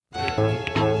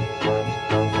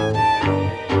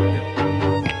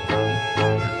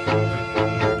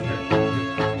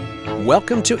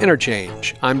Welcome to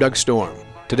Interchange. I'm Doug Storm.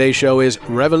 Today's show is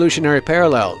Revolutionary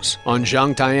Parallels on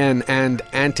Zhang Tian and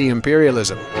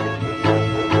Anti-Imperialism.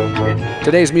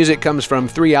 Today's music comes from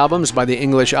 3 albums by the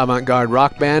English avant-garde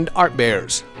rock band Art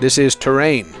Bears. This is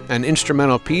Terrain, an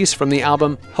instrumental piece from the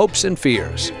album Hopes and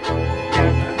Fears.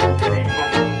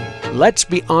 Let's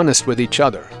be honest with each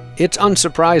other. It's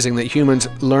unsurprising that humans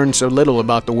learn so little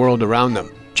about the world around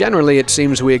them. Generally, it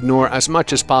seems we ignore as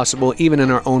much as possible even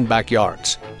in our own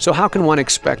backyards. So how can one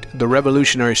expect the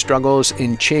revolutionary struggles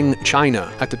in Qing,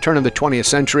 China at the turn of the 20th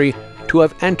century to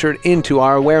have entered into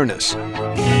our awareness?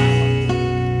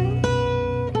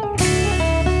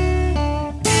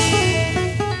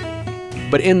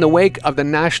 But in the wake of the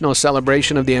national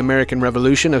celebration of the American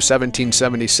Revolution of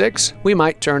 1776, we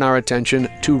might turn our attention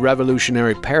to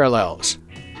revolutionary parallels.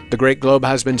 The great globe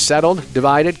has been settled,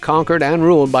 divided, conquered, and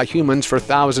ruled by humans for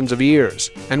thousands of years.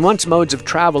 And once modes of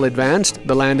travel advanced,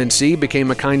 the land and sea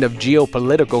became a kind of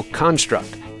geopolitical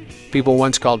construct. People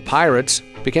once called pirates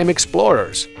became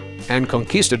explorers, and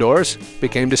conquistadors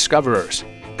became discoverers.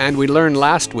 And we learned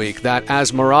last week that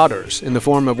as marauders, in the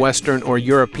form of Western or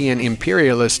European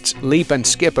imperialists, leap and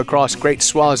skip across great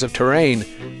swaths of terrain,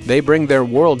 they bring their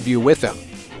worldview with them,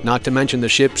 not to mention the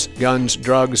ships, guns,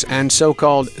 drugs, and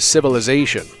so-called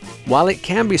civilization. While it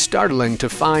can be startling to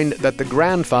find that the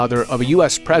grandfather of a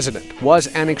U.S. president was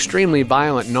an extremely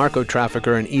violent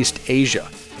narco-trafficker in East Asia,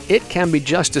 it can be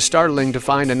just as startling to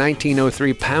find a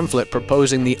 1903 pamphlet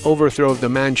proposing the overthrow of the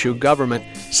Manchu government,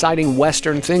 citing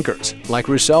Western thinkers like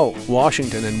Rousseau,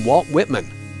 Washington, and Walt Whitman.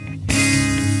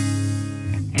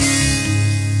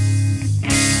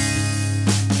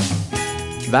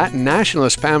 That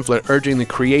nationalist pamphlet urging the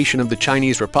creation of the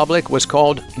Chinese Republic was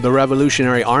called The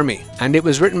Revolutionary Army, and it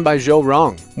was written by Zhou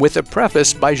Rong, with a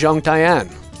preface by Zhang Tian.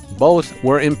 Both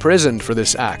were imprisoned for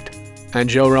this act, and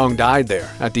Zhou Rong died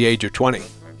there at the age of 20.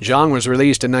 Zhang was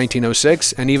released in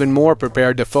 1906 and even more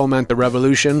prepared to foment the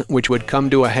revolution, which would come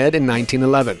to a head in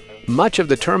 1911. Much of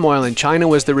the turmoil in China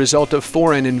was the result of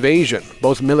foreign invasion,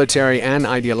 both military and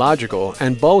ideological,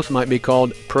 and both might be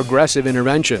called progressive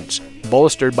interventions,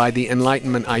 bolstered by the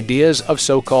Enlightenment ideas of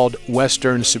so-called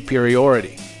Western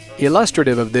superiority.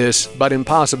 Illustrative of this, but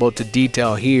impossible to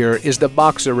detail here, is the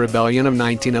Boxer Rebellion of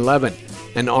 1911,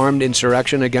 an armed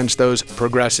insurrection against those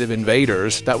progressive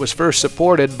invaders that was first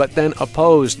supported but then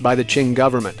opposed by the Qing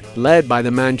government, led by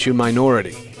the Manchu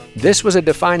minority. This was a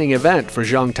defining event for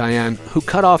Zhang Tian, who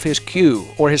cut off his queue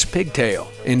or his pigtail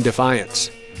in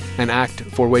defiance, an act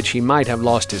for which he might have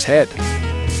lost his head.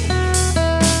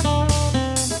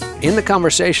 In the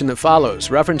conversation that follows,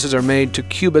 references are made to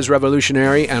Cuba's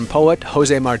revolutionary and poet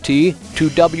José Martí, to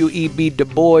W.E.B. Du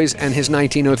Bois and his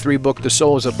 1903 book The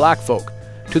Souls of Black Folk,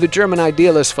 to the German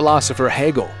idealist philosopher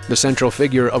Hegel, the central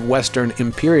figure of Western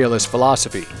imperialist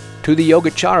philosophy, to the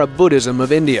Yogacara Buddhism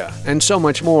of India, and so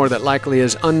much more that likely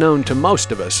is unknown to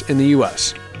most of us in the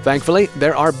U.S. Thankfully,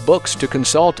 there are books to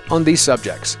consult on these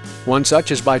subjects. One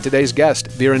such is by today's guest,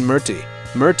 Viren Murty.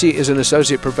 Murty is an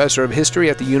associate professor of history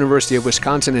at the University of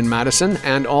Wisconsin in Madison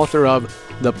and author of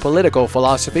The Political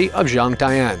Philosophy of Zhang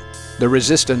Tian, The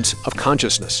Resistance of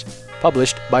Consciousness,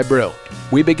 published by Brill.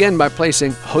 We begin by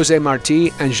placing José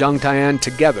Martí and Zhang Tian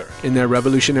together in their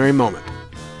revolutionary moment.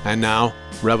 And now,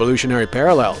 Revolutionary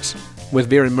Parallels with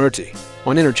Viren Murty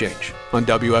on Interchange on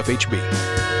WFHB.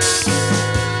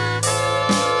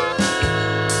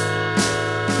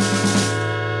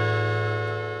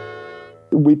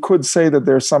 We could say that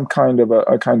there's some kind of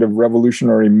a kind of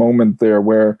revolutionary moment there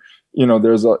where,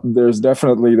 there's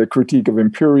definitely the critique of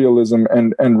imperialism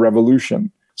and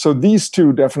revolution. So these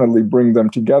two definitely bring them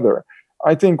together.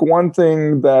 I think one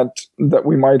thing that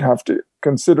we might have to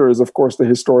consider is, of course, the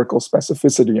historical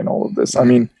specificity in all of this. I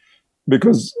mean,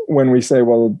 because when we say,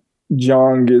 well,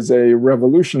 Zhang is a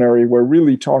revolutionary, we're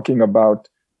really talking about,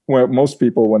 well, most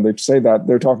people, when they say that,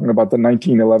 they're talking about the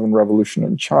 1911 revolution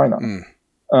in China,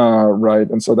 right?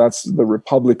 And so that's the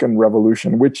Republican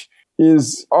Revolution, which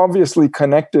is obviously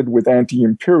connected with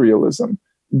anti-imperialism.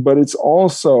 But it's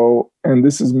also, and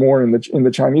this is more in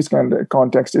the Chinese kind of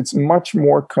context, it's much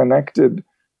more connected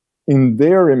in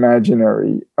their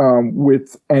imaginary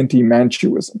with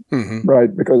anti-Manchuism,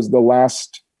 right? Because the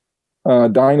last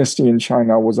dynasty in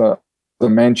China was the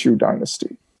Manchu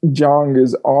dynasty. Zhang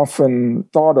is often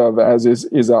thought of as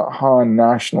is a Han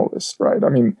nationalist, right? I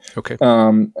mean,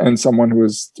 and someone who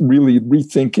is really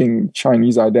rethinking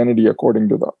Chinese identity according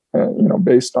to the,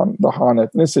 based on the Han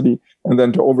ethnicity, and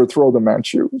then to overthrow the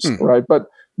Manchus, right? But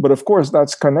of course,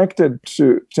 that's connected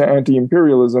to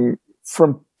anti-imperialism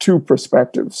from two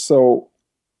perspectives. So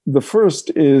The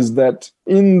first is that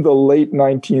in the late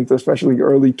 19th, especially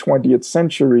early 20th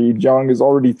century, Jiang is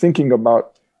already thinking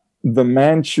about the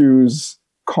Manchus'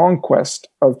 conquest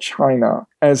of China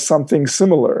as something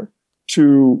similar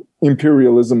to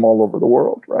imperialism all over the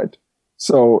world, right?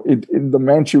 So the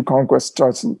Manchu conquest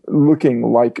starts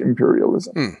looking like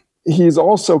imperialism. He's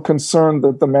also concerned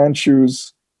that the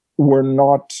Manchus were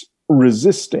not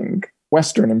resisting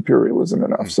Western imperialism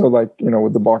enough. So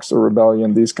with the Boxer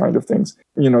Rebellion, these kind of things.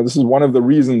 This is one of the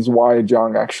reasons why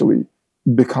Jiang actually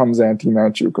becomes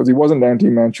anti-Manchu, because he wasn't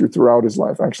anti-Manchu throughout his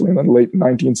life. Actually, in the late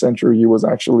 19th century, he was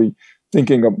actually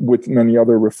thinking with many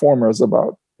other reformers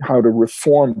about how to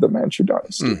reform the Manchu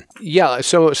dynasty. Yeah,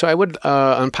 so I would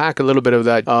unpack a little bit of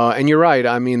that. And you're right.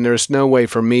 I mean, there's no way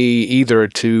for me either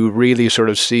to really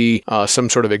sort of see some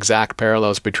sort of exact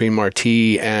parallels between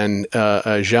Martí and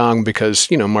Jiang, because,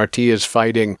 Martí is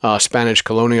fighting Spanish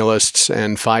colonialists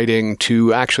and fighting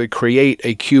to actually create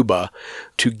a Cuba,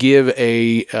 to give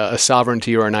a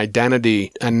sovereignty or an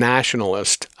identity, a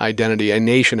nationalist identity, a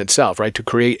nation itself, right? To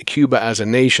create Cuba as a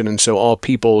nation, and so all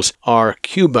peoples are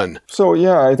Cuban. So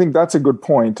yeah, I think that's a good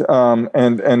point.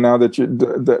 And now that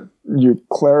you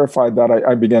clarified that,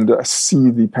 I began to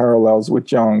see the parallels with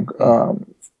Jiang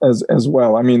as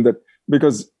well. I mean that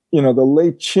because the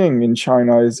late Qing in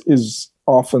China is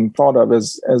often thought of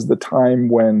as the time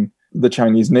when the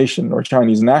Chinese nation or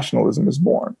Chinese nationalism is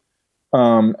born.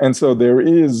 And so there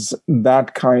is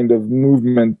that kind of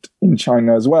movement in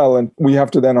China as well. And we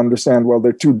have to then understand, well, there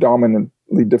are two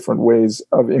dominantly different ways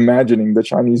of imagining the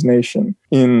Chinese nation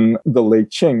in the late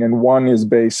Qing. And one is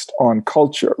based on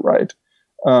culture, right?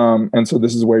 And so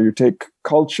this is where you take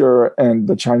culture, and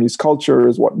the Chinese culture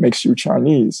is what makes you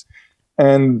Chinese.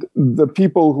 And the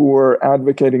people who were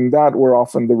advocating that were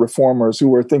often the reformers who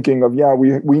were thinking of,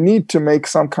 we need to make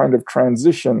some kind of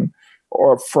transition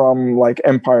or from like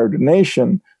empire to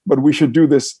nation, but we should do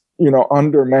this,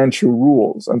 under Manchu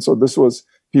rules. And so this was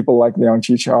people like Liang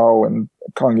Qichao and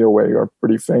Kang Youwei are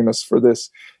pretty famous for this.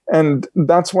 And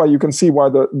that's why you can see why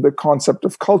the concept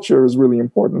of culture is really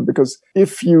important, because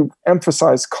if you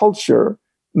emphasize culture,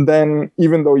 then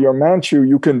even though you're Manchu,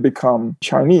 you can become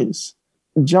Chinese.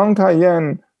 Jiang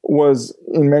Taiyan was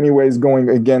in many ways going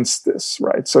against this,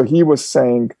 right? So he was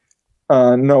saying,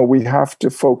 no, we have to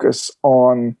focus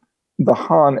on the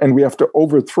Han, and we have to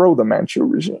overthrow the Manchu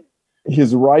regime.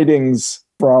 His writings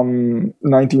from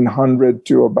 1900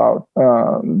 to about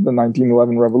the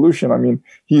 1911 revolution, I mean,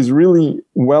 he's really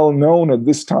well known at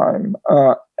this time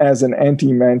as an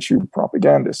anti-Manchu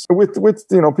propagandist, with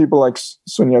people like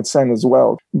Sun Yat-sen as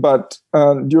well. But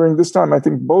during this time, I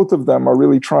think both of them are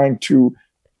really trying to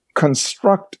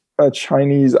construct a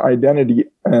Chinese identity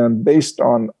based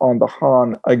on the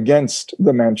Han against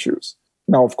the Manchus.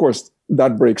 Now, of course,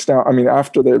 that breaks down. I mean,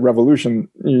 after the revolution,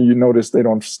 you notice they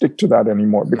don't stick to that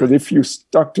anymore, because if you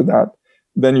stuck to that,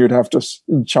 then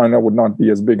China would not be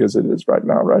as big as it is right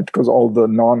now, right? Because all the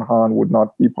non-Han would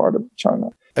not be part of China.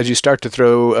 As you start to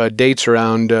throw dates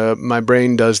around, my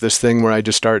brain does this thing where I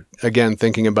just start, again,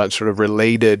 thinking about sort of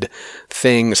related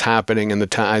things happening in the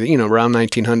time, around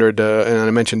 1900. And I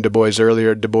mentioned Du Bois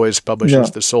earlier. Du Bois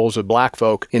publishes The Souls of Black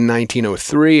Folk in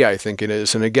 1903, I think it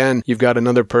is. And again, you've got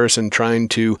another person trying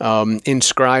to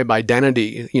inscribe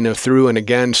identity, through and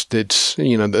against its,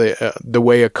 the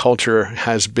way a culture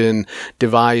has been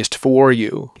devised for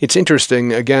you. It's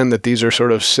interesting, again, that these are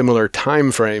sort of similar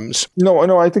time frames.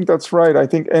 No, I think that's right. I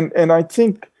think, and I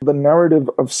think the narrative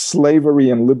of slavery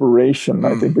and liberation,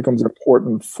 I think, becomes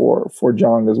important for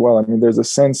Jiang as well. I mean, there's a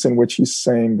sense in which he's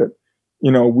saying that,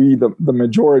 we, the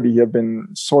majority, have been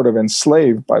sort of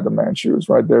enslaved by the Manchus,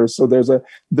 right? There's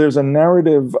a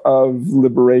narrative of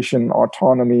liberation,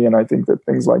 autonomy, and I think that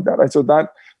things like that. Right? So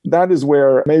that is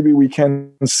where maybe we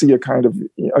can see a kind of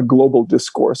a global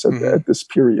discourse at this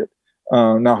period.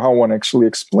 Now, how one actually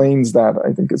explains that,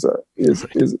 I think, is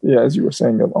as you were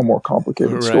saying, a more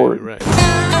complicated story. Right.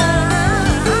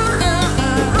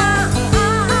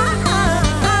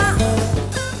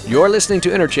 You're listening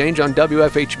to Interchange on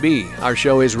WFHB. Our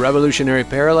show is Revolutionary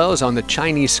Parallels on the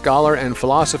Chinese scholar and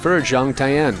philosopher Jiang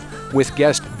Taiyan, with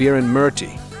guest Viren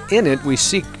Murty. In it, we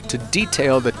seek to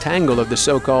detail the tangle of the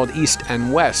so-called East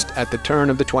and West at the turn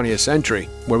of the 20th century,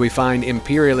 where we find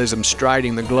imperialism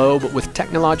striding the globe with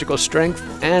technological strength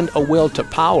and a will to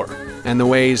power, and the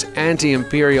ways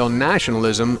anti-imperial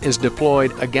nationalism is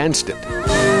deployed against it.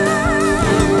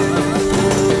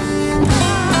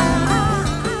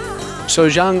 So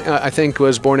Jiang, I think,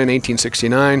 was born in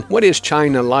 1869. What is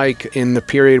China like in the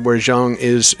period where Jiang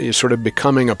is sort of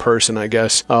becoming a person, I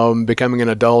guess, becoming an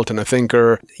adult and a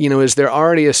thinker? Is there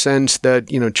already a sense that,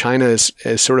 China is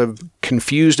sort of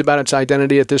confused about its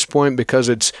identity at this point because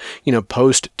it's,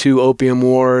 post 2 opium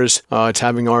wars, it's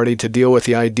having already to deal with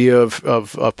the idea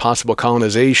of possible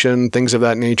colonization, things of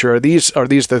that nature. Are these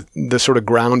the sort of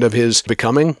ground of his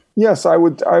becoming? Yes, I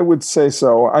would say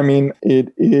so. I mean,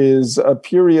 it is a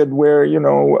period where,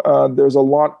 there's a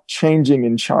lot changing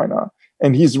in China,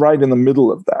 and he's right in the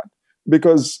middle of that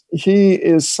because he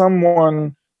is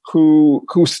someone who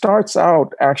starts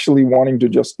out actually wanting to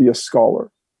just be a scholar,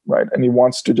 right? And he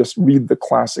wants to just read the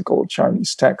classical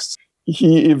Chinese texts.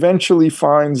 He eventually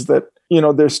finds that,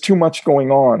 there's too much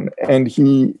going on, and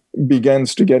he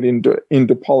begins to get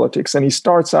into politics. And he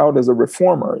starts out as a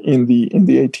reformer in the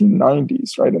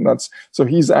 1890s, right? And so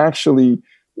he's actually,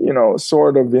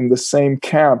 sort of in the same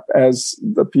camp as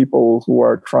the people who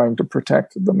are trying to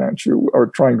protect the Manchu or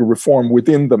trying to reform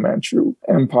within the Manchu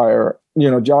Empire.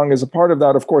 Jiang is a part of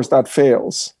that. Of course, that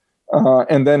fails.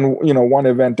 And then, one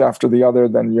event after the other,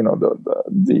 then,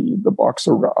 the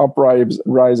Boxer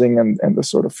uprising and the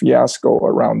sort of fiasco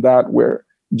around that, where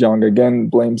Jiang again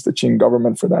blames the Qing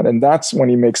government for that. And that's when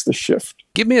he makes the shift.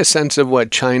 Give me a sense of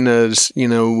what China's,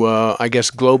 I guess,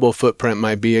 global footprint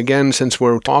might be. Again, since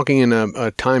we're talking in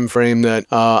a time frame that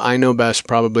I know best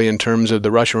probably in terms of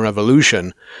the Russian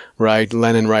Revolution, right?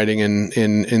 Lenin writing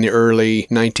in the early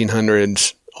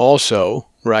 1900s also.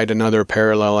 Right, another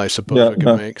parallel I suppose we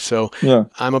can make. So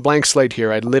I'm a blank slate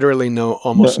here. I literally know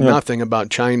almost nothing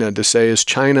about China to say, is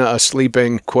China a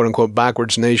sleeping, quote unquote,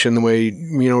 backwards nation the way,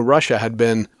 Russia had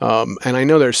been? And I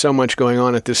know there's so much going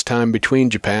on at this time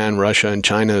between Japan, Russia, and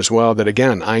China as well that,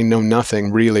 again, I know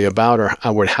nothing really about, or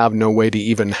I would have no way to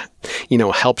even,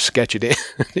 help sketch it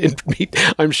in.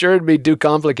 I'm sure it'd be too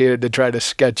complicated to try to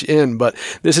sketch in, but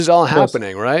this is all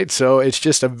happening, right? So it's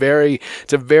just a very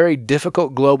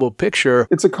difficult global picture.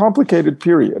 It's a complicated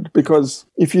period because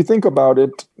if you think about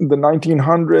it, the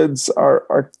 1900s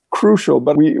are crucial,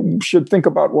 but we should think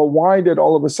about, well, why did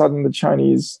all of a sudden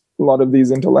a lot of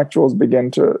these intellectuals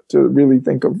begin to really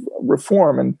think of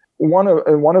reform? And one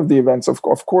of the events, of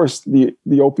course, the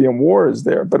Opium War is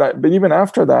there. But even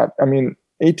after that,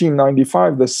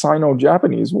 1895, the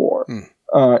Sino-Japanese War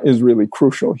is really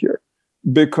crucial here.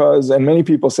 Because, and many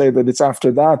people say that it's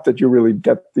after that you really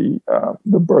get the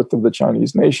birth of the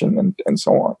Chinese nation and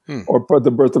so on, or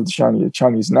the birth of the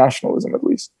Chinese nationalism at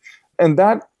least. And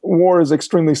that war is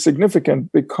extremely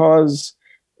significant because,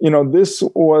 this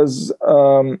was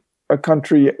a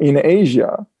country in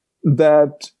Asia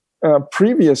that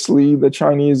previously the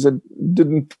Chinese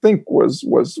didn't think was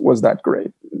that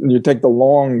great. You take the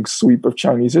long sweep of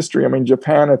Chinese history.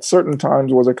 Japan at certain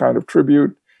times was a kind of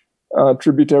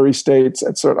tributary states.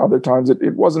 At certain other times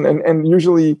it wasn't. And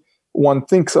usually one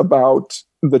thinks about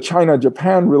the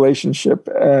China-Japan relationship,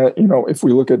 if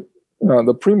we look at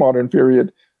the pre-modern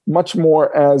period, much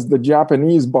more as the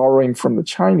Japanese borrowing from the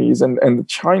Chinese and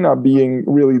China being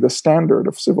really the standard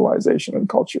of civilization and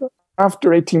culture. After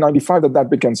 1895, that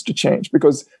begins to change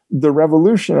because the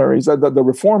revolutionaries, the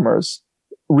reformers,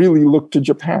 really look to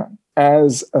Japan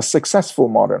as a successful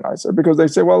modernizer because they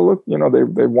say, well, look,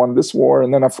 they won this war.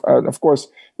 And then, of course,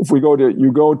 if you go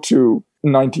to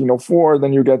 1904,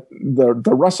 then you get the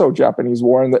Russo-Japanese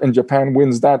War, and Japan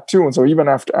wins that too. And so even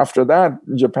after that,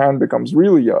 Japan becomes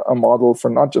really a model for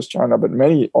not just China, but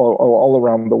many all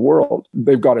around the world.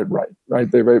 They've got it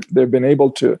right? They've been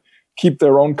able to keep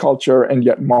their own culture and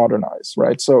yet modernize,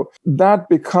 right? So that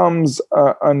becomes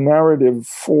a narrative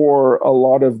for a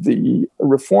lot of the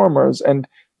reformers. And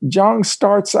Jiang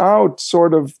starts out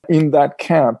sort of in that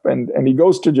camp and he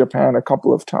goes to Japan a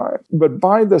couple of times. But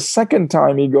by the second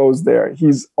time he goes there,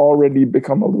 he's already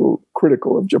become a little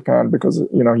critical of Japan because,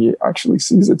 he actually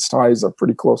sees its ties are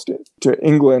pretty close to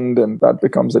England, and that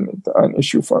becomes an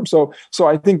issue for him. So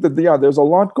I think that, there's a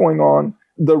lot going on.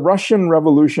 The Russian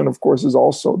Revolution, of course, is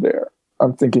also there.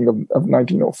 I'm thinking of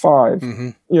 1905,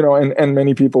 and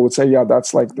many people would say,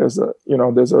 that's like there's a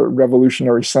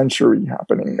revolutionary century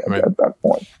happening at that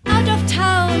point. Out of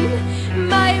town,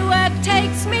 my work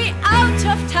takes me out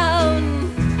of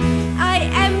town. I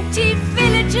empty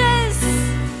villages,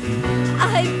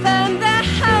 I burn their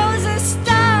houses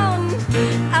down.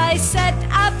 I set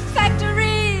up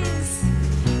factories,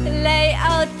 lay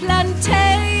out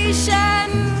plantations,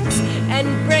 and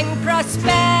bring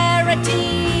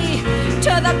prosperity to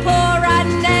the poorer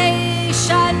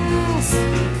nations.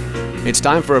 It's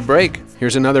time for a break.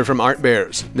 Here's another from Art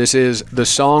Bears. This is The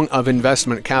Song of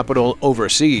Investment Capital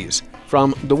Overseas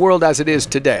from The World as It Is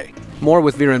Today. More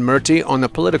with Viren Murty on the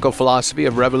political philosophy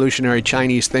of revolutionary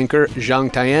Chinese thinker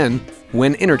Zhang Tian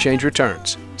when Interchange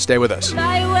returns. Stay with us.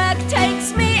 My work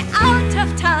takes me out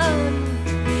of town.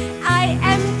 I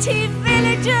empty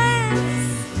villages.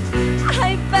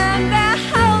 I burn their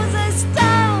houses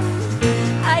down.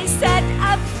 I set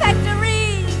up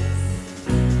factories,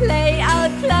 lay out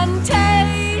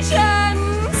plantations,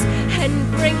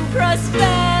 and bring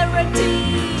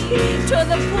prosperity to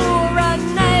the poorer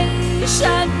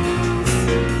nations.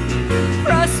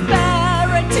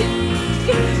 Prosperity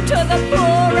to the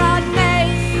poorer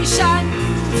nations.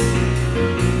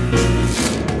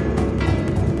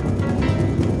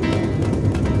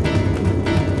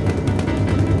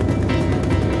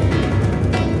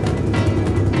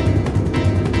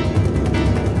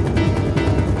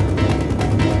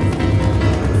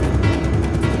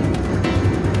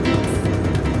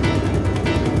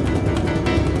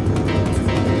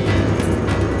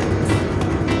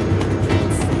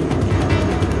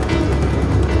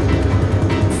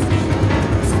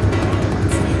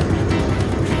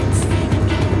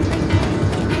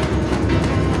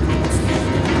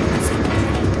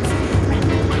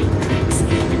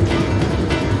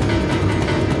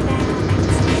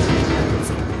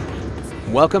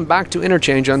 Welcome back to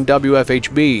Interchange on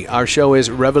WFHB. Our show is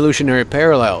Revolutionary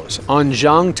Parallels on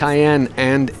Zhang Tian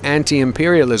and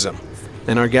Anti-Imperialism.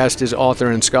 And our guest is author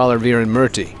and scholar Viren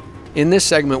Murty. In this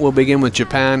segment, we'll begin with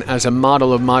Japan as a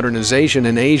model of modernization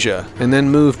in Asia, and then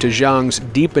move to Zhang's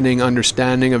deepening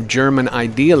understanding of German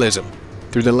idealism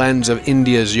through the lens of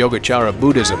India's Yogacara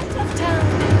Buddhism.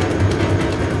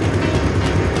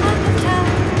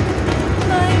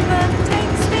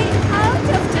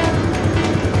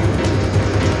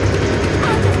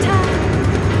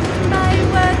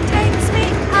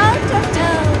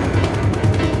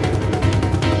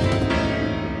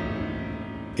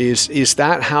 Is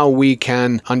that how we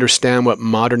can understand what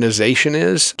modernization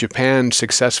is? Japan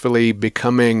successfully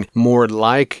becoming more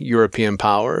like European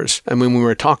powers. I mean, when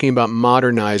we're talking about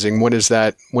modernizing, what does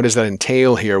that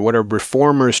entail here? What are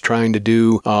reformers trying to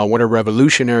do? What are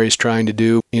revolutionaries trying to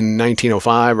do in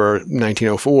 1905 or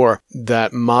 1904?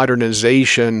 That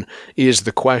modernization is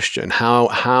the question.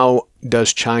 How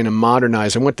does China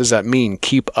modernize, and what does that mean?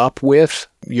 Keep up with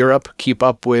Europe, keep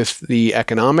up with the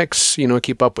economics,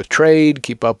 keep up with trade,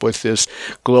 keep up with this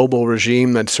global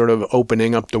regime that's sort of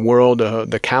opening up the world,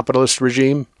 the capitalist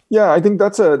regime? Yeah, I think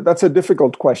that's a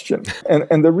difficult question.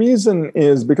 And the reason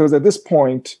is because at this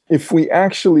point, if we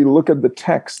actually look at the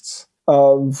texts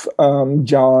of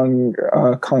Zhang,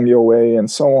 Kang Youwei, and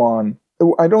so on,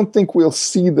 I don't think we'll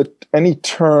see any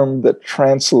term that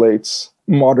translates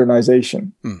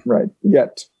modernization, right?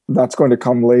 Yet. That's going to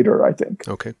come later, I think.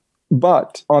 Okay.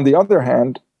 But on the other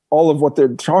hand, all of what they're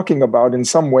talking about in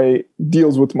some way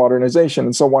deals with modernization.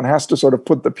 And so one has to sort of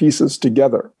put the pieces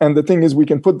together. And the thing is, we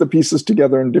can put the pieces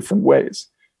together in different ways.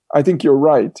 I think you're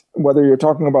right. Whether you're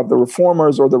talking about the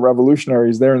reformers or the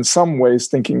revolutionaries, they're in some ways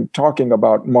talking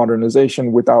about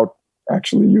modernization without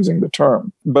actually using the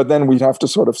term. But then we'd have to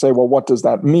sort of say, well, what does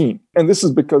that mean? And this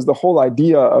is because the whole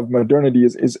idea of modernity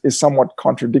is somewhat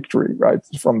contradictory, right,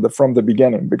 from the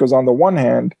beginning. Because on the one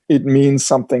hand, it means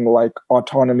something like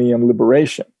autonomy and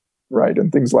liberation, right,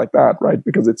 and things like that, right?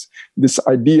 Because it's this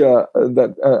idea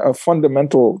that a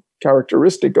fundamental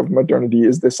characteristic of modernity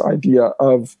is this idea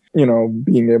of,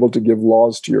 being able to give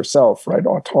laws to yourself, right?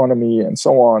 Autonomy and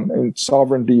so on, and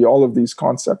sovereignty, all of these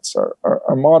concepts are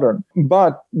modern.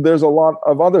 But there's a lot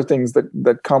of other things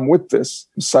that come with this,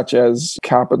 such as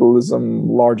capitalism,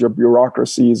 larger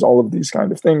bureaucracies, all of these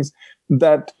kind of things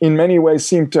that in many ways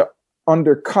seem to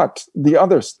undercut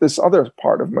this other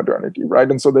part of modernity,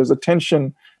 right? And so there's a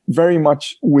tension very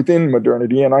much within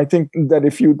modernity. And I think that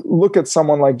if you look at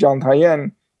someone like Zhang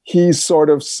Tian, he's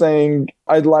sort of saying,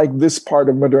 I'd like this part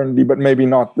of modernity, but maybe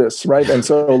not this, right? And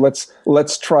so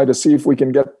let's try to see if we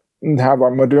can have our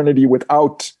modernity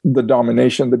without the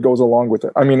domination that goes along with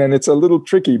it. I mean, and it's a little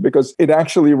tricky because it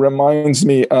actually reminds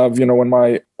me of, when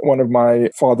one of my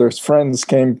father's friends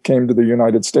came to the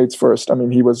United States first. I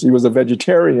mean, he was a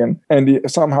vegetarian, and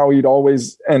somehow he'd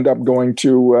always end up going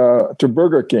to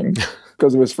Burger King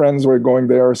because his friends were going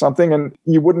there or something, and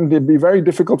it'd be very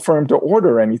difficult for him to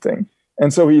order anything.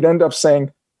 And so he'd end up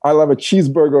saying, I'll have a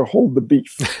cheeseburger, hold the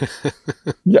beef.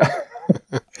 Yeah.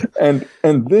 And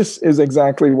this is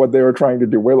exactly what they were trying to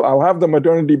do. Well, I'll have the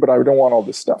modernity, but I don't want all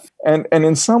this stuff. And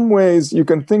in some ways, you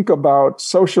can think about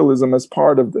socialism as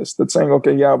part of this, that's saying,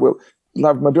 okay, yeah, we'll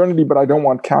have modernity, but I don't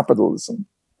want capitalism,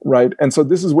 right? And so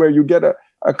this is where you get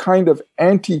a kind of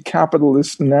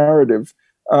anti-capitalist narrative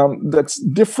that's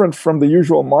different from the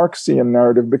usual Marxian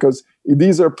narrative, because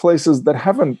these are places that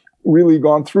haven't really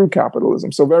gone through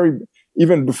capitalism. So very,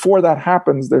 even before that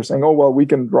happens, they're saying, oh, well, we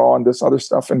can draw on this other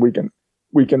stuff and we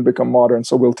can become modern.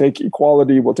 So we'll take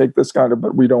equality, we'll take this kind of,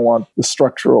 but we don't want the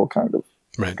structural kind of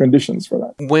conditions for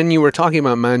that. When you were talking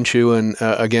about Manchu and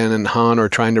again, and Han are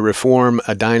trying to reform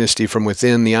a dynasty from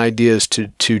within, the idea is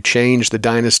to change the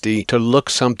dynasty to look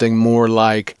something more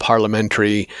like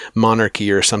parliamentary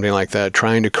monarchy or something like that,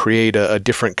 trying to create a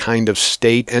different kind of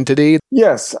state entity.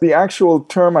 Yes, the actual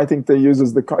term I think they use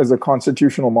is a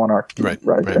constitutional monarchy,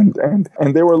 right?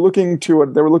 And they were looking to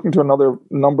another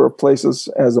number of places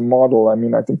as a model. I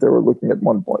mean, I think they were looking at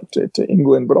one point to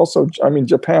England, but also, I mean,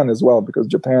 Japan as well, because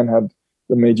Japan had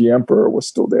the Meiji Emperor was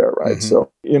still there, right? Mm-hmm.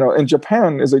 So, and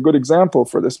Japan is a good example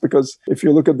for this, because if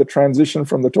you look at the transition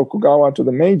from the Tokugawa to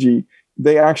the Meiji,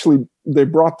 they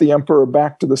brought the emperor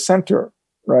back to the center,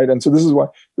 right? And so this is why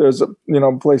there's,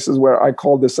 places where I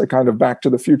call this a kind of back to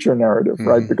the future narrative, mm-hmm.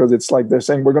 right? Because it's like they're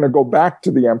saying, we're going to go back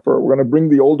to the emperor. We're going to bring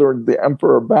the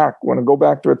emperor back. We're going to go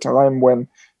back to a time when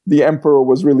the emperor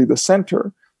was really the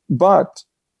center. But,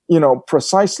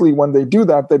 precisely when they do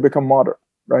that, they become modern.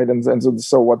 Right. And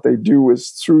so what they do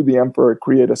is through the emperor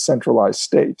create a centralized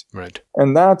state. Right.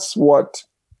 And that's what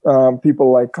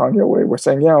people like Kang Youwei were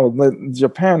saying,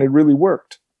 Japan, it really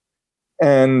worked.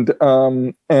 And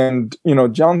Jiang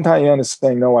Taiyan is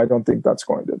saying, no, I don't think that's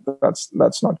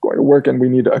not going to work, and we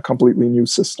need a completely new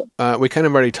system. We kind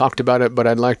of already talked about it, but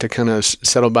I'd like to kind of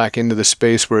settle back into the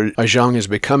space where Zhang is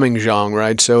becoming Zhang,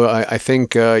 right? So I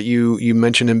think you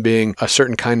mentioned him being a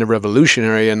certain kind of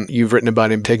revolutionary, and you've written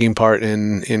about him taking part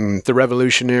in the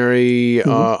Revolutionary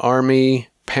Army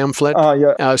pamphlet.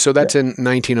 So that's in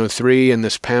 1903, and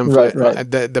this pamphlet,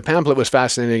 the pamphlet was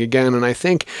fascinating again. And I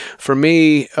think for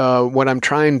me, what I'm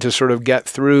trying to sort of get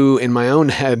through in my own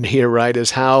head here, right,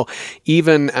 is how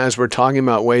even as we're talking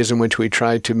about ways in which we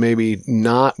try to maybe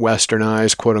not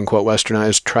westernize, quote unquote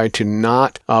westernize, try to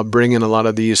not bring in a lot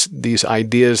of these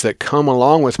ideas that come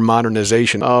along with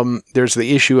modernization. There's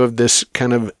the issue of this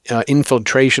kind of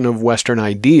infiltration of Western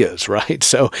ideas, right?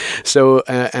 So,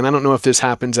 and I don't know if this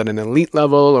happens at an elite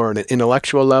level or an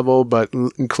intellectual level, but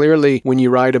clearly when you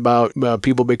write about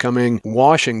people becoming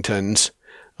Washingtons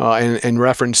and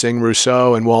referencing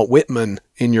Rousseau and Walt Whitman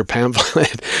in your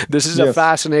pamphlet, this is a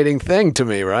fascinating thing to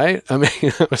me, right? I mean,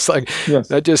 it was like,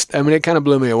 it kind of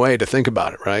blew me away to think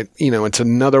about it, right? It's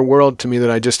another world to me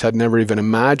that I just had never even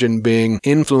imagined being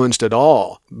influenced at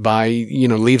all by,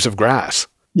 Leaves of Grass.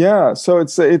 Yeah, so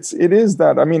it is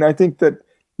that. I mean, I think that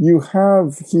you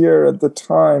have here at the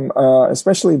time,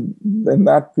 especially in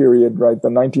that period, right,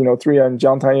 the 1903, and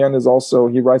Jiang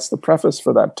Taiyan he writes the preface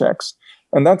for that text.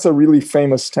 And that's a really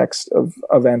famous text of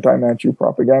anti-Manchu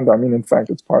propaganda. I mean, in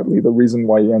fact, it's partly the reason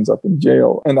why he ends up in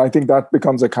jail. And I think that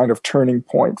becomes a kind of turning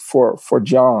point for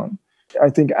Jiang.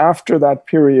 I think after that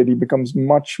period, he becomes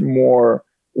much more,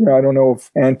 I don't know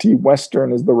if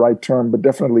anti-Western is the right term, but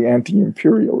definitely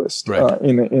anti-imperialist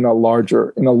in a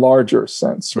larger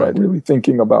sense, right? Really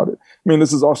thinking about it. I mean,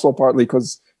 this is also partly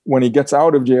because when he gets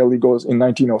out of jail, he goes in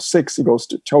 1906. He goes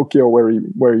to Tokyo, where he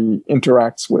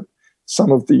interacts with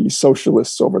some of the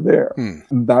socialists over there.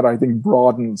 That I think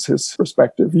broadens his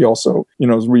perspective. He also,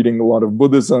 is reading a lot of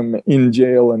Buddhism in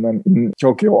jail, and then in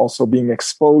Tokyo also being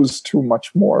exposed to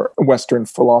much more Western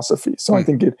philosophy. So I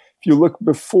think if you look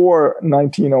before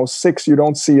 1906, you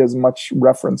don't see as much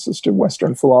references to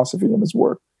Western philosophy in his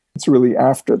work. It's really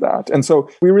after that. And so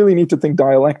we really need to think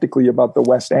dialectically about the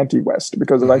West anti-West,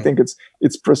 because I think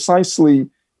it's precisely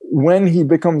when he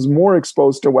becomes more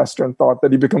exposed to Western thought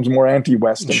that he becomes more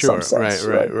anti-West in some sense.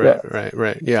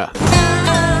 Right. Yeah.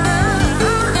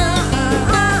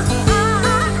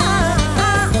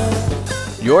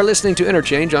 You're listening to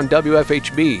Interchange on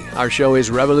WFHB. Our show is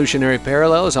Revolutionary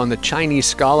Parallels on the Chinese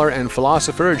scholar and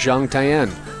philosopher Jiang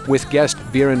Taiyan, with guest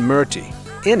Viren Murty.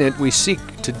 In it, we seek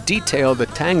to detail the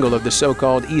tangle of the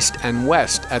so-called East and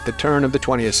West at the turn of the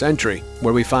 20th century,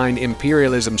 where we find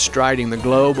imperialism striding the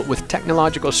globe with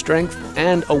technological strength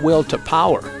and a will to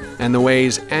power, and the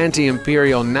ways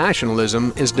anti-imperial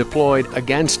nationalism is deployed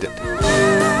against it.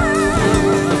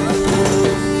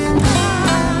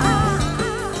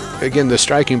 Again, the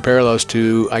striking parallels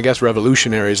to, I guess,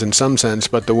 revolutionaries in some sense,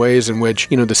 but the ways in which,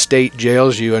 the state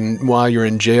jails you, and while you're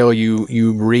in jail,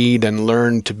 you read and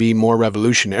learn to be more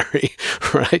revolutionary,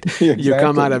 right? Exactly. You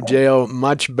come out of jail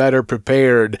much better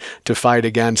prepared to fight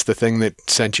against the thing that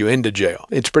sent you into jail.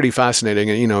 It's pretty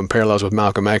fascinating, and, in parallels with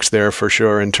Malcolm X there for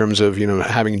sure, in terms of,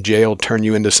 having jail turn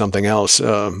you into something else.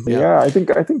 I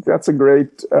think that's a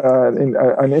great,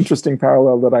 an interesting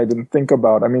parallel that I didn't think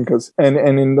about. I mean, because, and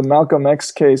in the Malcolm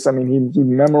X case, I mean, he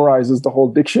memorizes the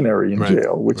whole dictionary in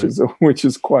jail, which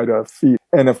is quite a feat.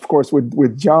 And of course, with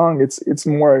Zhang, it's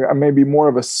more maybe more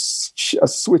of a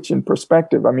switch in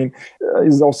perspective. I mean,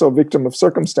 he's also a victim of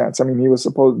circumstance. I mean,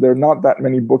 there are not that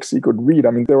many books he could read.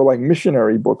 I mean, there were like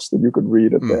missionary books that you could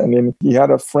read, and then he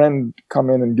had a friend come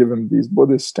in and give him these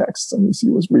Buddhist texts, and he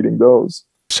was reading those.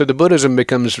 So the Buddhism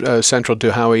becomes central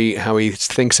to how he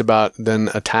thinks about then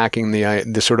attacking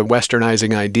the sort of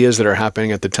westernizing ideas that are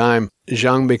happening at the time.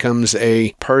 Zhang becomes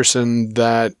a person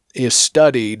that is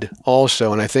studied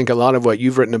also, and I think a lot of what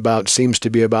you've written about seems to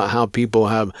be about how people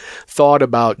have thought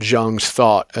about Zhang's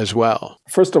thought as well.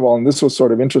 First of all, and this was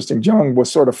sort of interesting, Zhang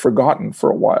was sort of forgotten for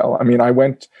a while. I mean,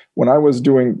 when I was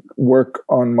doing work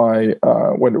on my,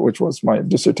 which was my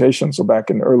dissertation, so back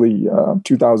in early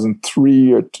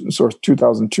 2003 or sort of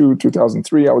 2002,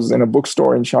 2003, I was in a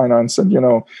bookstore in China and said,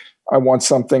 I want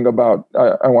something about,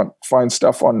 I want to find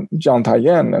stuff on Jiang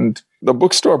Taiyan. And the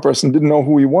bookstore person didn't know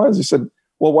who he was. He said,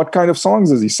 well, what kind of songs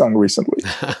has he sung recently?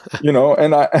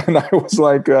 And I was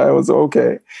like, I was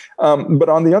okay. But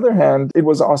on the other hand, it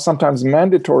was sometimes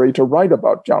mandatory to write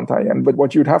about Jiang Taiyan. But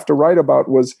what you'd have to write about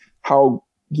was how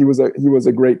he was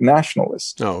a great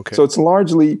nationalist. Oh, okay. So it's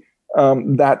largely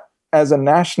that as a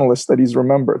nationalist that he's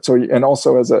remembered. So, and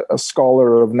also as a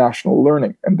scholar of national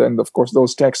learning. And then, of course,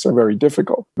 those texts are very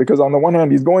difficult because on the one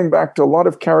hand, he's going back to a lot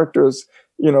of characters,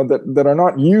 that are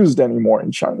not used anymore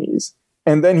in Chinese.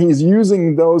 And then he's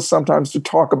using those sometimes to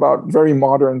talk about very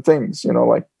modern things,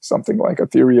 like something like a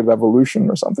theory of evolution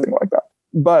or something like that.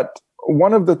 But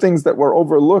one of the things that were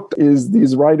overlooked is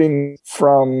these writings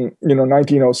from,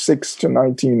 1906 to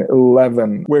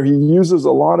 1911, where he uses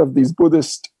a lot of these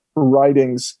Buddhist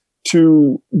writings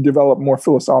to develop more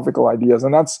philosophical ideas.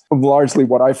 And that's largely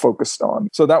what I focused on.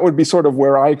 So that would be sort of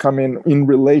where I come in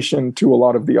relation to a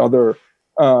lot of the other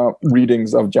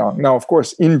readings of Zhang. Now, of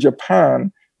course, in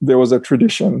Japan, there was a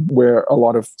tradition where a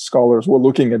lot of scholars were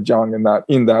looking at Zhang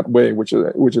in that way, which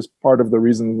is part of the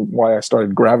reason why I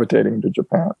started gravitating to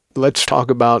Japan. Let's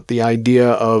talk about the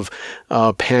idea of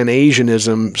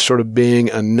Pan-Asianism sort of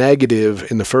being a negative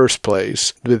in the first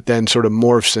place, that then sort of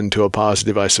morphs into a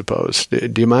positive, I suppose.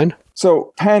 Do you mind?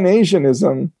 So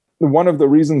Pan-Asianism, one of the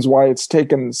reasons why it's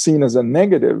seen as a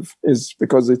negative is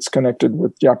because it's connected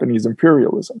with Japanese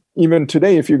imperialism. Even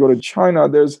today, if you go to China,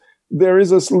 there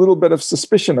is a little bit of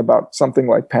suspicion about something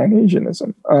like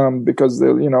Pan-Asianism because,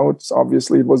 it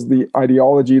was the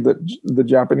ideology that the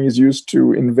Japanese used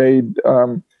to invade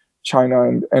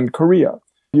China and Korea.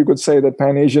 You could say that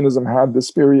Pan-Asianism had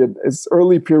this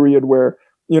early period where,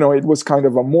 it was kind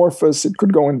of amorphous. It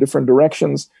could go in different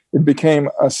directions. It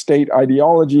became a state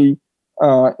ideology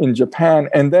in Japan.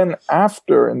 And then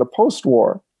after, in the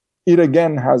post-war, it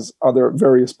again has other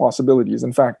various possibilities.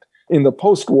 In fact, in the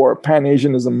post-war,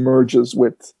 Pan-Asianism merges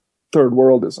with third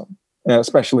worldism,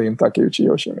 especially in Takeuchi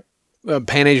Yoshimi.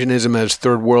 Pan-Asianism as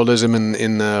third worldism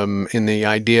in the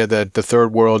idea that the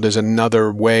third world is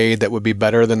another way that would be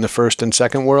better than the first and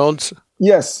second worlds?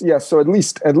 Yes. So at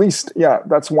least, yeah,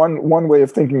 that's one way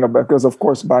of thinking about it, because of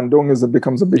course Bandung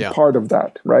becomes a big part of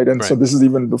that, right? And so this is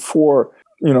even before,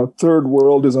 third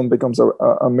worldism becomes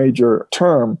a major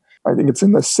term. I think it's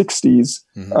in the 60s.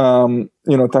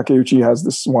 Mm-hmm. Takeuchi has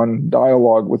this one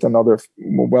dialogue with another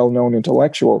well-known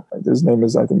intellectual. His name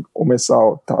is, I think,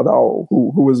 Umesao Tadao,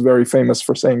 who was very famous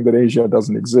for saying that Asia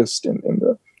doesn't exist in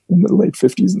the late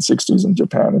 50s and 60s in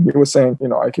Japan. And he was saying,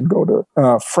 I could go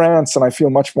to France and I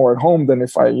feel much more at home than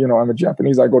if I'm a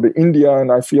Japanese. I go to India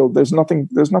and I feel there's nothing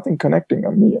connecting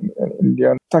me in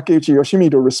India. And Takeuchi Yoshimi,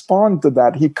 to respond to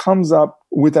that, he comes up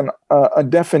with a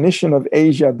definition of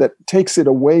Asia that takes it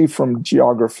away from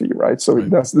geography, right? So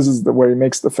this is where he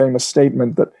makes the famous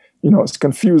statement that, it's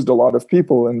confused a lot of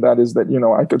people. And that is that,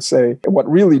 I could say what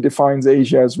really defines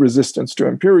Asia is resistance to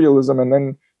imperialism. And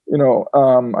then,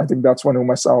 I think that's when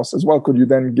Umesao says, well, could you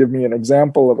then give me an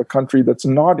example of a country that's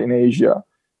not in Asia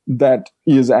that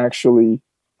is actually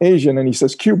Asian? And he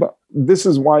says, Cuba. This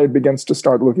is why it begins to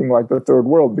start looking like the third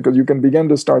world, because you can begin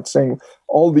to start saying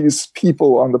all these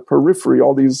people on the periphery,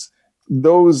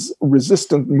 those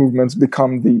resistant movements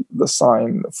become the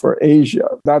sign for Asia.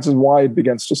 That is why it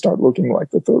begins to start looking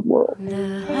like the third world. The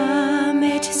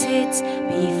hermit sits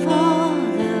before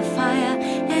the fire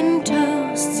and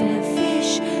toasts a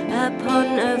fish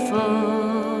upon a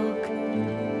fork.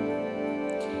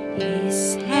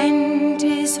 His hand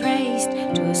is raised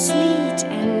to sleet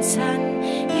and sun,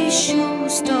 his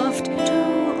shoes doffed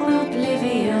to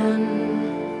oblivion.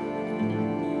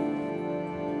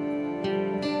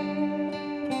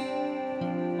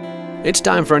 It's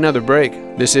time for another break.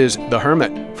 This is The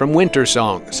Hermit from Winter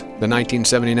Songs, the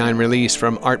 1979 release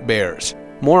from Art Bears.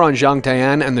 More on Zhang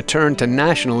Taiyan and the turn to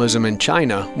nationalism in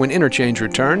China when Interchange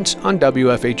returns on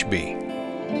WFHB.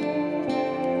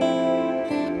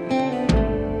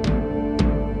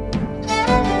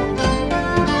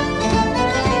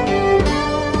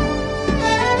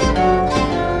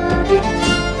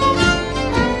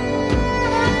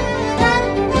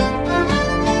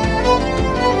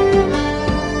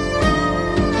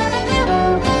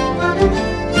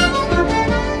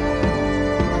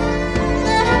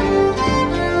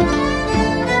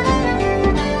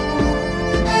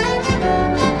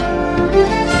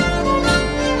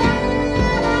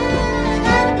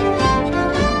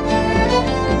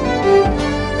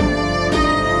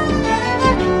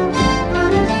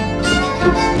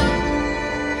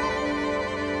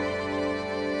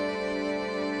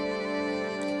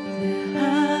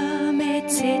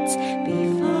 Sits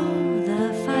before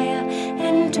the fire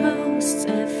and toasts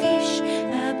a fish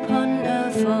upon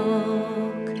a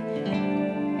fork.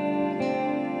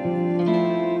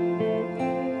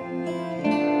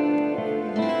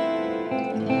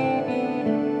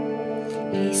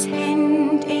 His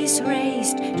hand is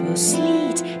raised to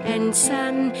sleet and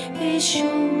sun, his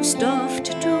shoes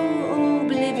doffed to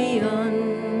oblivion.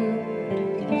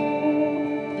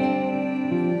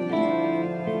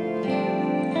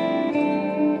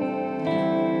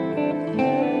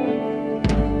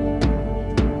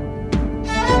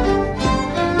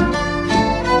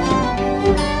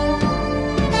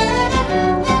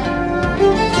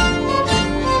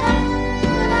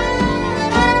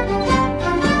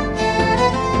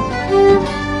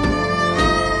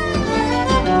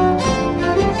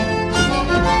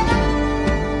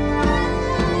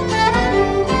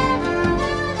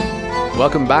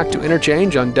 Welcome back to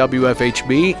Interchange on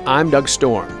WFHB. I'm Doug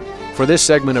Storm. For this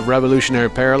segment of Revolutionary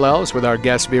Parallels with our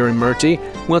guest Veeram Murthy,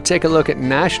 we'll take a look at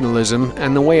nationalism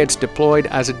and the way it's deployed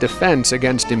as a defense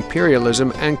against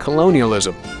imperialism and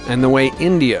colonialism, and the way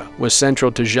India was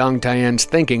central to Zhang Taiyan's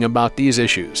thinking about these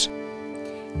issues.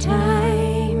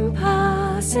 Time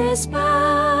passes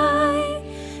by,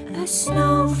 a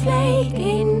snowflake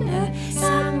in a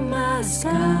summer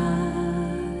sky.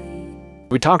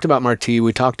 We talked about Murthy,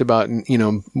 we talked about,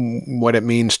 what it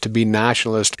means to be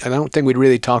nationalist. I don't think we'd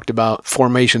really talked about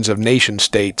formations of nation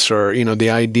states or, the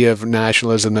idea of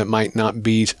nationalism that might not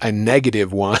be a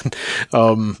negative one.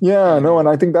 And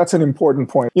I think that's an important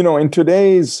point. In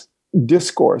today's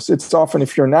discourse, it's often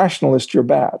if you're nationalist, you're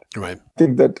bad. Right. I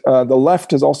think that the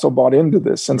left has also bought into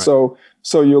this. And so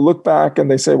you look back and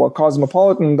they say, well,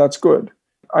 cosmopolitan, that's good.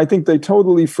 I think they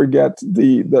totally forget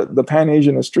the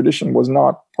Pan-Asianist tradition was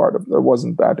not part of,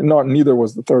 wasn't that. Neither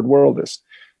was the Third Worldist,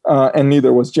 and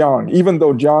neither was Jiang. Even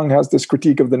though Jiang has this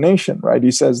critique of the nation, right?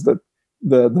 He says that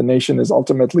the nation is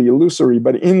ultimately illusory.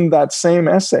 But in that same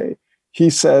essay, he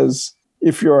says,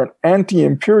 if you're an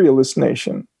anti-imperialist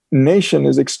nation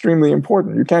is extremely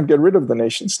important. You can't get rid of the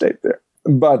nation state there.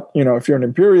 But, if you're an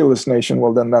imperialist nation,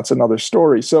 well, then that's another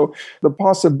story. So the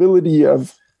possibility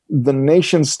of the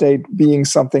nation state being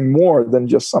something more than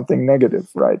just something negative,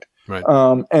 right? Right.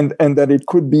 And that it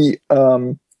could be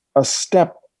a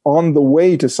step on the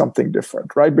way to something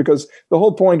different, right? Because the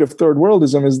whole point of third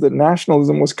worldism is that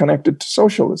nationalism was connected to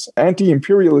socialism.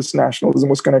 Anti-imperialist nationalism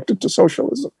was connected to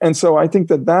socialism. And so I think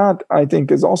that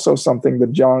is also something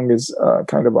that Jiang is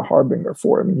kind of a harbinger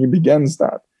for. I mean, he begins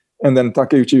that. And then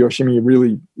Takeuchi Yoshimi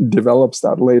really develops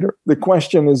that later. The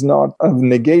question is not of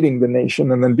negating the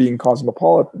nation and then being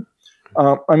cosmopolitan.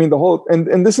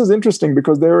 And this is interesting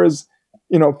because there is,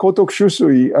 Kotok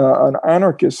Shusui, an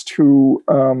anarchist who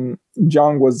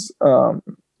Jiang was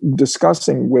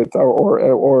discussing with,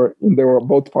 or they were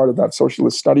both part of that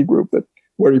socialist study group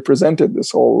where he presented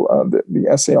this whole the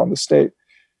essay on the state.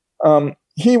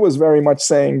 He was very much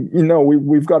saying,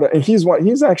 we've got to. And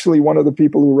he's actually one of the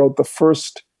people who wrote the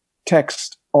first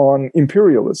text on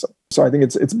imperialism. So I think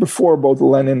it's before both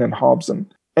Lenin and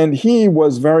Hobson. And he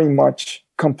was very much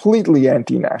completely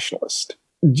anti-nationalist.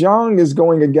 Jiang is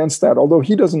going against that, although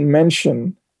he doesn't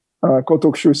mention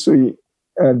Kotok Shusui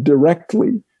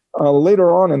directly.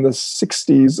 Later on in the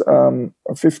 60s,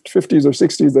 50s or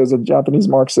 60s, there's a Japanese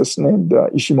Marxist named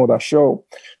Ishimoda Sho,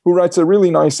 who writes a really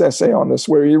nice essay on this,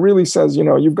 where he really says,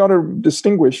 you've got to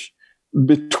distinguish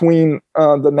between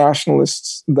the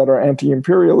nationalists that are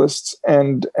anti-imperialists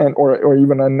or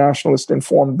even a nationalist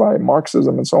informed by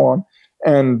Marxism and so on,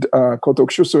 and Kotok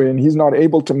Shusui, and he's not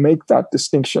able to make that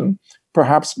distinction,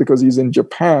 perhaps because he's in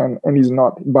Japan and he's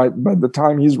not. By the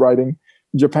time he's writing,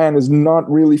 Japan is not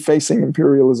really facing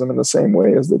imperialism in the same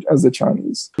way as the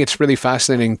Chinese. It's really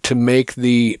fascinating to make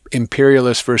the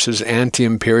imperialist versus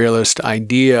anti-imperialist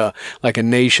idea like a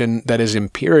nation that is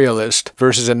imperialist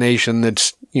versus a nation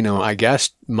that's I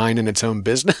guess, minding its own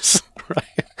business, right?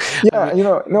 Yeah,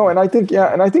 no, and I think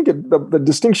the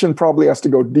distinction probably has to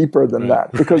go deeper than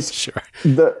that, because sure.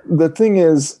 the thing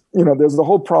is, there's the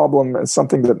whole problem, as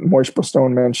something that Moishe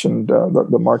Postone mentioned,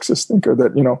 the Marxist thinker,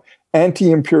 that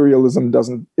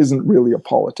anti-imperialism isn't really a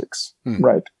politics,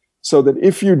 right? So that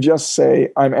if you just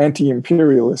say I'm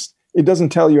anti-imperialist, it doesn't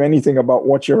tell you anything about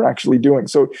what you're actually doing.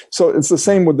 So it's the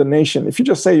same with the nation. If you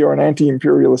just say you're an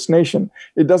anti-imperialist nation,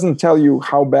 it doesn't tell you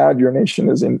how bad your nation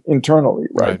is internally,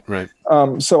 right? Right.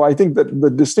 So I think that the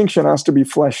distinction has to be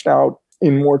fleshed out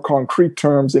in more concrete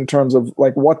terms, in terms of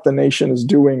like what the nation is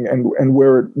doing and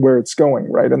where it's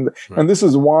going, right? And this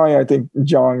is why I think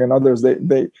Zhang and others,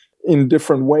 they in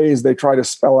different ways, they try to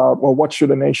spell out, well, what should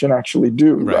a nation actually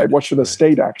do, right? What should a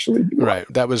state actually do? Right.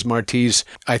 That was Marti's,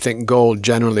 I think, goal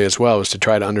generally as well, was to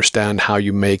try to understand how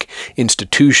you make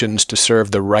institutions to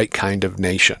serve the right kind of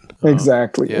nation.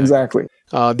 Exactly.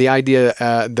 The idea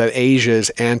that Asia is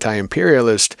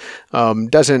anti-imperialist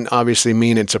doesn't obviously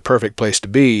mean it's a perfect place to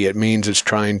be. It means it's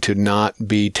trying to not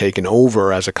be taken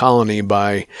over as a colony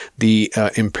by the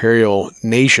imperial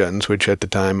nations, which at the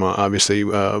time obviously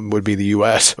would be the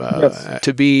U.S. Yes.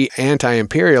 To be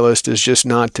anti-imperialist is just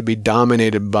not to be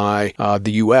dominated by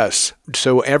the U.S.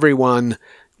 So everyone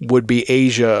would be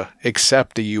Asia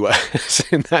except the U.S.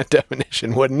 in that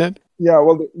definition, wouldn't it? Yeah,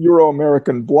 well, the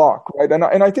Euro-American bloc, right? And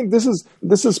I think this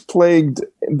is plagued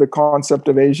the concept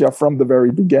of Asia from the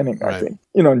very beginning, I think.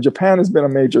 Japan has been a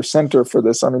major center for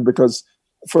this, because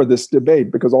for this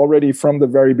debate, because already from the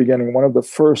very beginning, one of the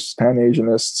first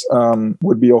Pan-Asianists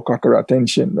would be Okakura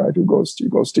Tenshin, right, who goes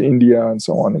to India and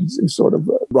so on. He's sort of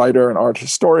a writer and art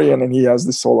historian, and he has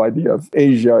this whole idea of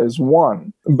Asia is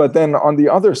one. But then on the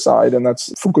other side, and that's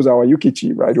Fukuzawa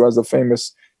Yukichi, right, who has a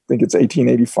famous, I think it's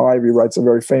 1885, he writes a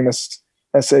very famous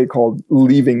essay called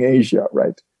Leaving Asia,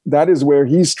 right? That is where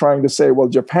he's trying to say, well,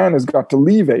 Japan has got to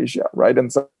leave Asia, right?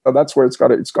 And so that's where it's got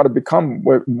to become,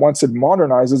 once it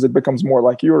modernizes, it becomes more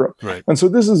like Europe. Right. And so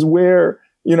this is where,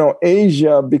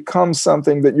 Asia becomes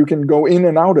something that you can go in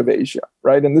and out of Asia,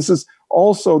 right? And this is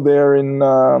also there in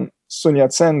Sun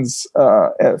Yat-sen's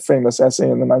famous essay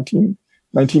in the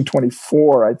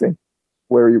 1924, I think,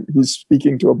 where he's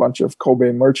speaking to a bunch of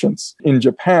Kobe merchants in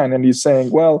Japan. And he's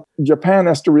saying, well, Japan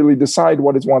has to really decide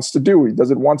what it wants to do.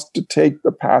 Does it want to take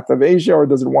the path of Asia, or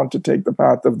does it want to take the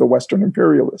path of the Western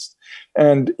imperialist?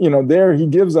 And, there he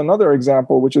gives another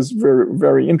example, which is very,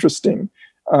 very interesting.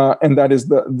 And that is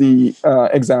the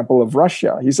example of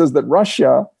Russia. He says that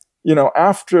Russia,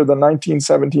 after the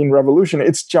 1917 revolution,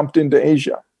 it's jumped into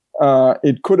Asia.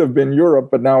 It could have been Europe,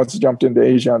 but now it's jumped into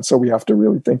Asia. And so we have to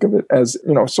really think of it as,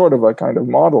 sort of a kind of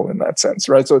model in that sense,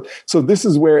 right? So this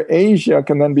is where Asia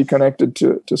can then be connected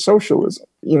to socialism.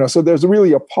 So there's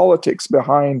really a politics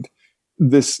behind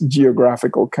this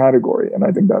geographical category. And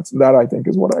I think that I think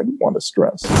is what I want to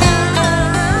stress.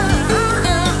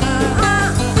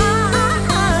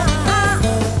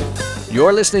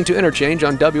 You're listening to Interchange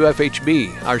on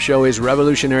WFHB. Our show is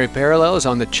Revolutionary Parallels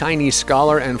on the Chinese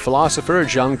scholar and philosopher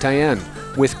Zhang Tian,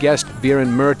 with guest Viren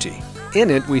Murty. In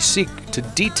it, we seek to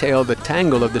detail the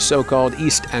tangle of the so-called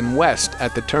East and West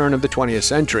at the turn of the 20th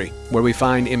century, where we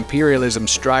find imperialism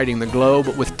striding the globe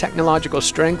with technological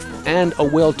strength and a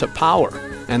will to power,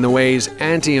 and the ways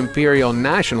anti-imperial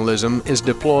nationalism is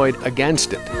deployed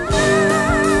against it.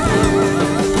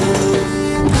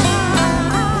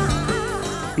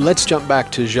 Let's jump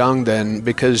back to Zhang then,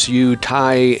 because you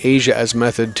tie Asia as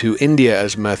method to India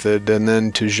as method, and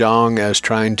then to Zhang as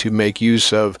trying to make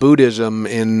use of Buddhism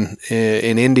in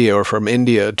India or from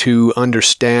India to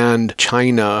understand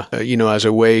China, as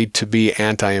a way to be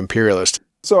anti-imperialist.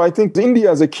 So I think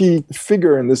India is a key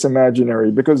figure in this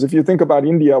imaginary, because if you think about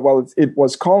India, well, it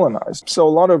was colonized. So a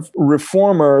lot of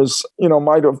reformers,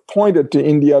 might have pointed to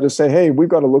India to say, hey, we've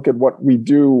got to look at what we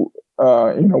do.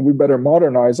 We better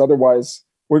modernize, otherwise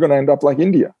we're going to end up like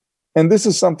India. And this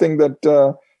is something that,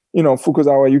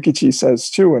 Fukuzawa Yukichi says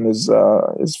too in his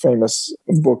famous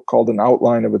book called An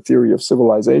Outline of a Theory of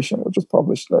Civilization, which was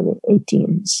published in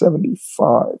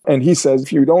 1875. And he says,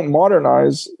 if you don't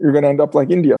modernize, you're going to end up like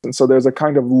India. And so there's a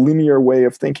kind of linear way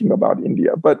of thinking about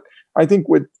India. But I think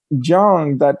with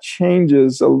Zhang, that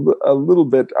changes a little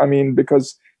bit.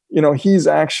 Because, he's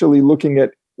actually looking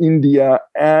at India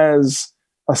as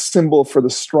a symbol for the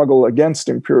struggle against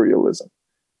imperialism.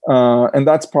 And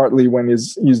that's partly when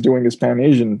he's doing his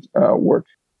Pan-Asian work.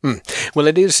 Well,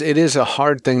 it is a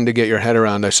hard thing to get your head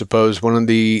around, I suppose. One of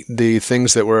the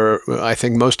things that were, I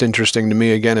think, most interesting to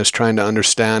me, again, is trying to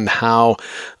understand how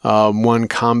one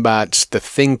combats the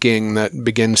thinking that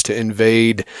begins to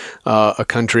invade a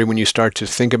country when you start to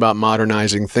think about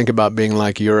modernizing, think about being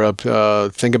like Europe,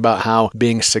 think about how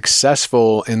being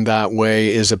successful in that way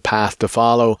is a path to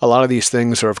follow. A lot of these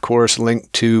things are, of course,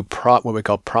 linked to what we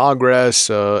call progress,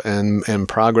 and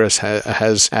progress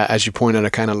has, as you point out,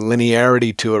 a kind of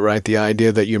linearity to it, right? The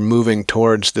idea that you're moving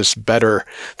towards this better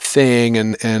thing,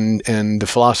 and the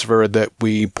philosopher that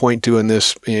we point to in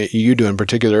this, you do in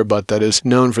particular, but that is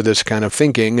known for this kind of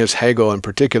thinking is Hegel in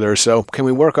particular. So can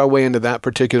we work our way into that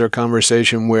particular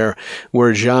conversation where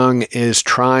Zhang is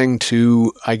trying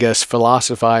to, I guess,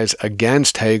 philosophize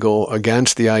against Hegel,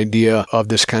 against the idea of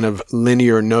this kind of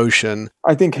linear notion?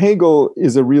 I think Hegel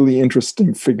is a really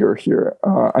interesting figure here,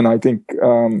 and I think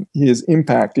his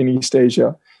impact in East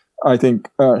Asia, I think,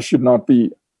 should not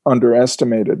be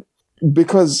underestimated,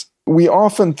 because we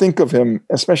often think of him,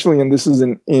 especially, and this is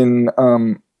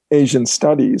in Asian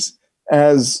studies,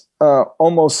 as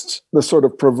almost the sort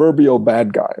of proverbial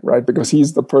bad guy, right? Because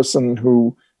he's the person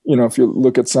who, if you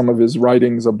look at some of his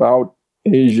writings about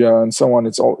Asia and so on,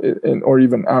 it's all, or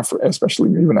even Africa,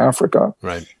 especially even Africa,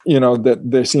 right? That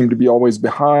they seem to be always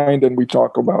behind, and we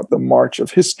talk about the march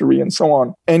of history and so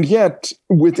on. And yet,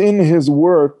 within his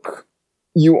work,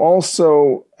 you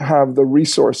also have the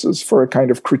resources for a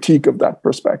kind of critique of that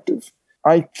perspective.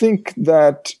 I think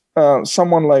that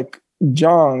someone like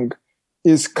Zhang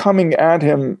is coming at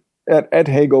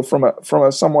Hegel from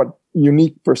a somewhat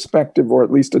unique perspective, or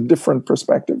at least a different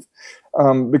perspective,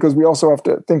 because we also have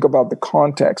to think about the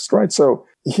context, right? So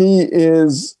he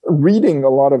is reading a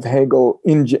lot of Hegel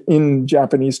in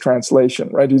Japanese translation,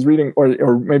 right? He's reading,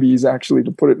 or maybe he's actually,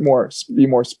 to put it be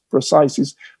more precise,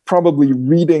 he's probably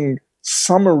reading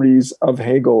summaries of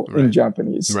Hegel in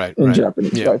Japanese, right?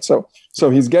 So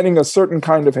he's getting a certain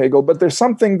kind of Hegel, but there's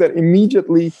something that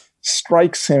immediately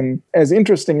strikes him as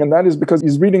interesting, and that is because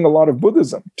he's reading a lot of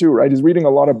Buddhism too, right? He's reading a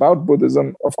lot about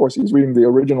Buddhism. Of course, he's reading the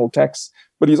original texts,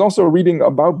 but he's also reading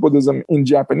about Buddhism in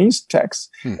Japanese texts.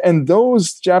 And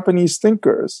those Japanese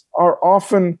thinkers are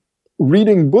often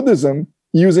reading Buddhism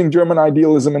using German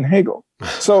idealism and Hegel.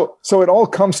 So it all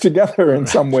comes together in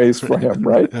some ways for him,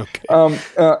 right? Okay.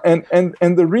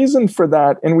 And the reason for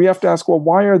that, and we have to ask, well,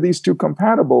 why are these two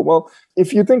compatible? Well,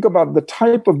 if you think about the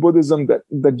type of Buddhism that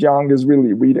Zhang is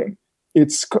really reading,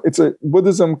 it's a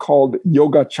Buddhism called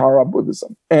Yogacara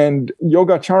Buddhism. And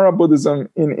Yogacara Buddhism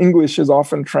in English is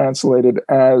often translated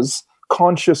as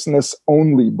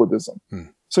consciousness-only Buddhism.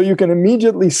 So you can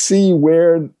immediately see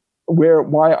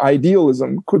why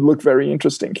idealism could look very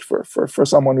interesting for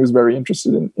someone who's very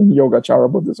interested in Yogacara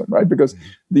Buddhism, right? Because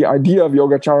the idea of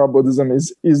Yogacara Buddhism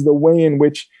is the way in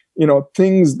which,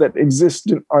 things that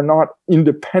exist are not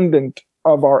independent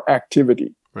of our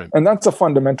activity. Right. And that's a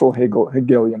fundamental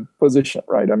Hegelian position,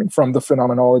 right? I mean, from the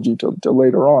phenomenology to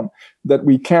later on, that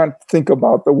we can't think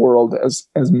about the world as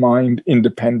mind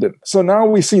independent. So now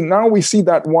we see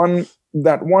that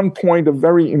one point of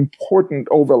very important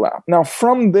overlap. Now,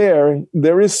 from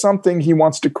there is something he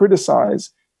wants to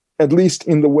criticize, at least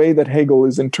in the way that Hegel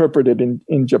is interpreted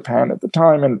in Japan at the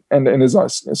time, and is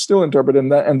still interpreted,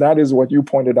 and that is what you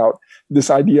pointed out, this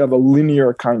idea of a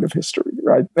linear kind of history,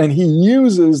 right? And he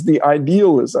uses the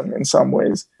idealism in some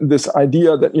ways, this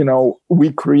idea that,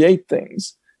 we create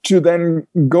things, to then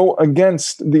go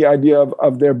against the idea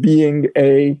of there being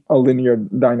a linear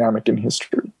dynamic in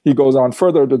history. He goes on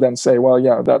further to then say, well,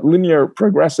 yeah, that linear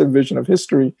progressive vision of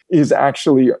history is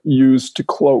actually used to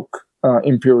cloak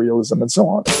imperialism and so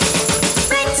on.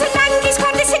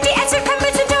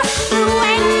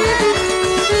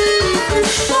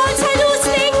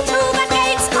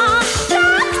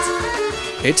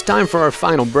 It's time for our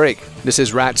final break. This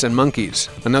is Rats and Monkeys,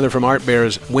 another from Art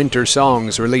Bear's Winter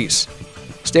Songs release.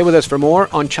 Stay with us for more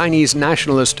on Chinese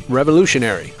nationalist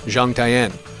revolutionary Zhang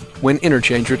Taiyan when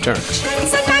Interchange returns.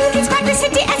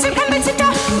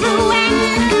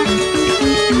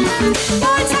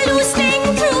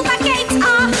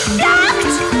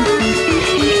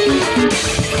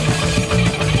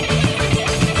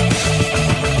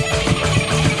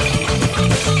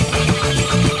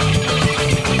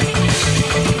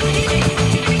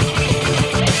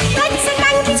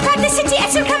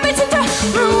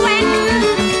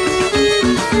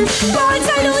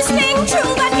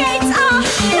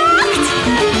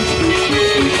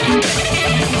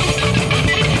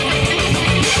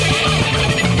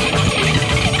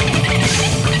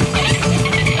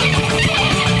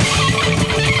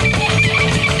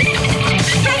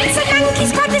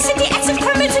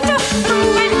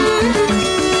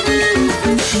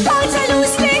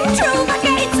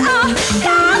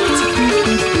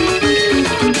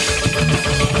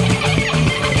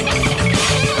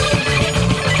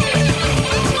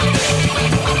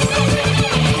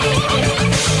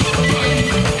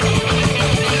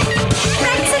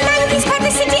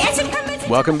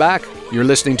 Welcome back. You're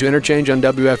listening to Interchange on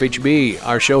WFHB.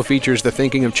 Our show features the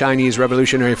thinking of Chinese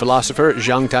revolutionary philosopher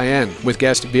Zhang Taiyan with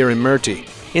guest Biren Murty.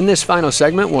 In this final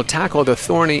segment, we'll tackle the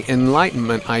thorny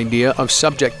Enlightenment idea of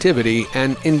subjectivity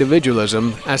and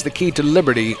individualism as the key to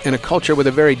liberty in a culture with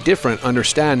a very different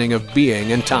understanding of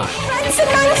being and time.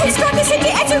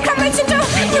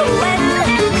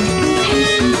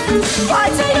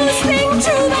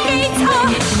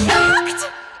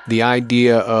 The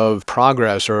idea of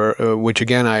progress, or which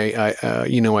again,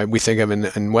 we think of in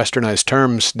westernized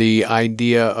terms, the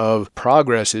idea of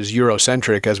progress is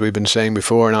Eurocentric, as we've been saying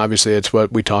before, and obviously it's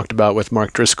what we talked about with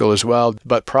Mark Driscoll as well.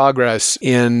 But progress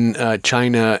in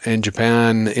China and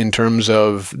Japan, in terms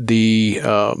of the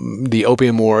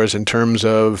opium wars, in terms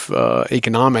of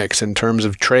economics, in terms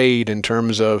of trade, in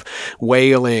terms of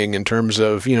whaling, in terms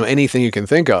of anything you can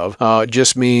think of,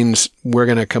 just means we're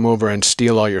going to come over and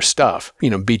steal all your stuff.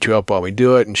 Beat you up while we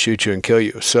do it and shoot you and kill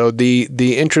you. So the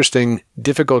interesting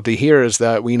difficulty here is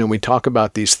that we talk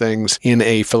about these things in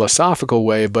a philosophical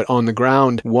way, but on the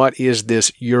ground, what is this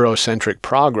Eurocentric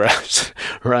progress,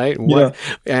 right? Yeah.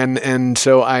 And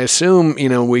so I assume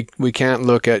we can't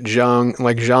look at Zhang,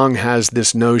 like Zhang has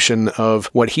this notion of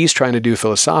what he's trying to do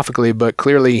philosophically, but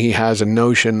clearly he has a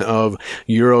notion of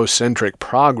Eurocentric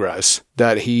progress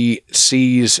that he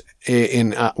sees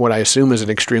in what I assume is an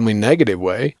extremely negative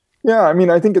way. Yeah, I mean,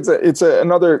 I think it's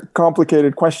another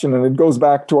complicated question, and it goes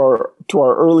back to our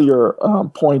earlier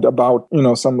point about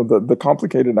some of the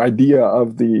complicated idea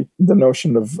of the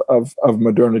notion of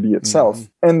modernity itself,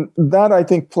 and that I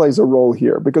think plays a role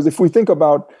here, because if we think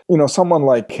about someone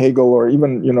like Hegel, or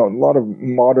even a lot of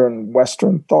modern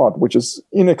Western thought, which is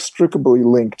inextricably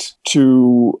linked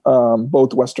to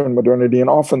both Western modernity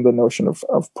and often the notion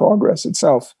of progress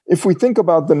itself. If we think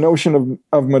about the notion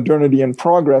of modernity and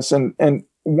progress, and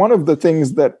one of the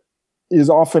things that is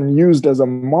often used as a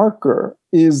marker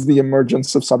is the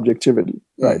emergence of subjectivity,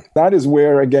 right? That is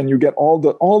where, again, you get all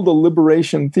the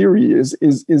liberation theory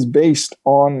is based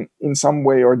on, in some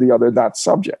way or the other, that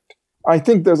subject. I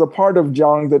think there's a part of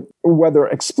Zhang that, whether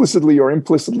explicitly or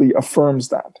implicitly, affirms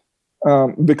that,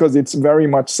 because it's very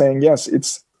much saying, yes,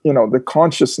 it's the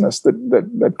consciousness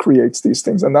that creates these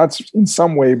things, and that's in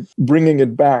some way bringing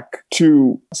it back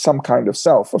to some kind of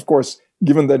self. Of course,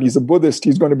 given that he's a Buddhist,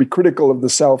 he's going to be critical of the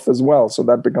self as well. So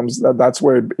that's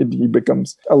where he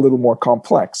becomes a little more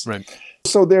complex. Right.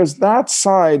 So there's that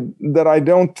side that I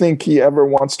don't think he ever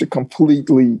wants to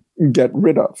completely get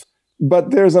rid of.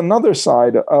 But there's another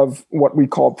side of what we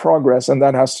call progress, and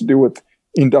that has to do with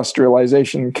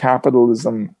industrialization,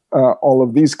 capitalism, all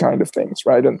of these kind of things,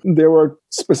 right? And there were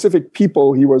specific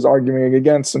people he was arguing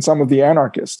against, and some of the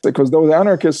anarchists, because those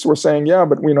anarchists were saying, yeah,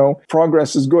 but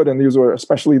progress is good. And these were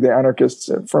especially the anarchists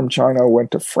from China who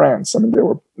went to France. I mean, there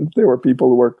were people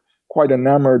who were quite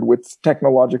enamored with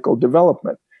technological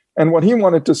development. And what he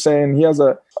wanted to say, and he has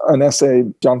an essay,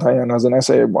 Zhang Taiyan has an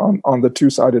essay on the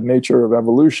two-sided nature of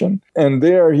evolution. And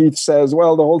there he says,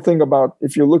 well, the whole thing about,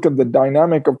 if you look at the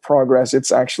dynamic of progress, it's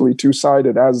actually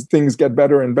two-sided. As things get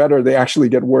better and better, they actually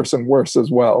get worse and worse as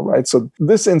well, right? So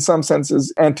this, in some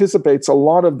senses, anticipates a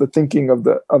lot of the thinking of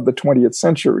the 20th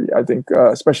century, I think,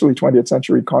 especially 20th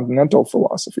century continental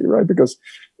philosophy, right? Because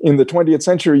in the 20th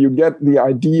century, you get the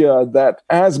idea that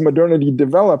as modernity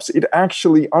develops, it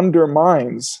actually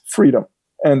undermines freedom.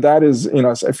 And that is,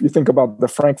 if you think about the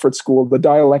Frankfurt School, the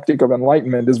dialectic of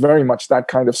enlightenment is very much that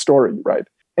kind of story, right?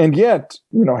 And yet,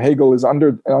 Hegel is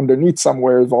underneath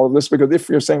somewhere of all of this, because if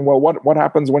you're saying, well, what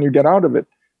happens when you get out of it?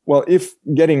 Well, if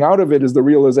getting out of it is the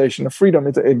realization of freedom,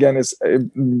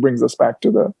 it brings us back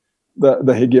to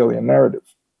the Hegelian narrative.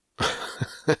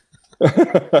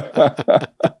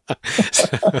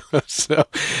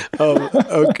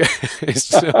 Okay.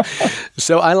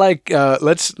 So I like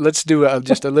let's do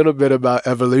just a little bit about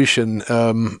evolution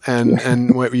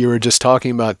and what you were just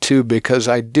talking about too, because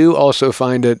I do also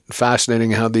find it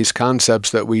fascinating how these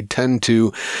concepts that we tend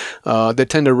to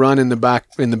run in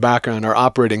the background, our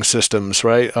operating systems,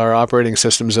 right? Our operating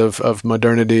systems of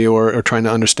modernity, or trying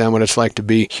to understand what it's like to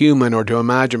be human or to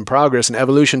imagine progress, and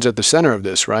evolution's at the center of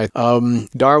this, right?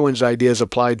 Darwin's ideas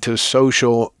applied to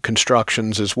social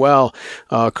constructions as well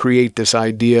create this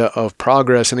idea of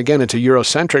progress. And again, it's a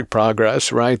Eurocentric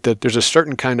progress, right? That there's a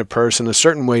certain kind of person, a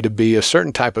certain way to be, a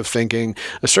certain type of thinking,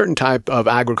 a certain type of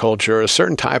agriculture, a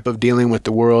certain type of dealing with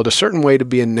the world, a certain way to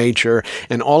be in nature,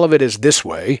 and all of it is this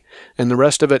way, and the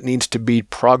rest of it needs to be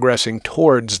progressing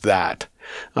towards that.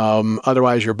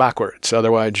 Otherwise, you're backwards.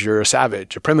 Otherwise, you're a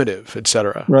savage, a primitive,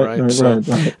 etc. Right.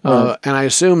 And I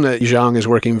assume that Zhang is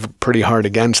working pretty hard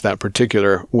against that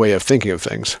particular way of thinking of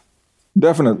things.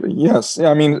 Definitely, yes.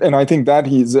 I mean, and I think that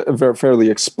he's very fairly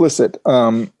explicit,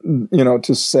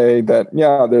 to say that,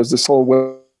 there's this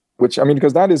whole, which, I mean,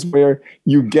 because that is where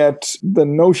you get the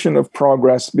notion of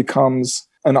progress becomes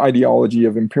an ideology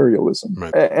of imperialism.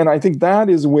 Right. And I think that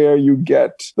is where you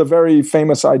get the very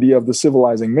famous idea of the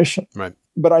civilizing mission. Right.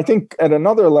 But I think at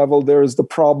another level, there is the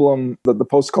problem that the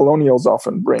post-colonials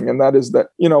often bring, and that is that,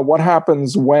 what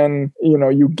happens when,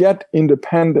 you get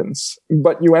independence,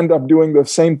 but you end up doing the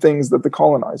same things that the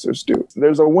colonizers do.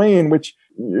 There's a way in which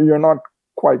you're not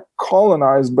quite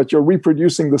colonized, but you're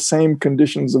reproducing the same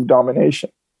conditions of domination.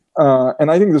 And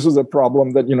I think this was a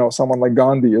problem that, someone like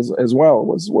Gandhi as well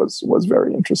was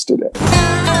very interested in.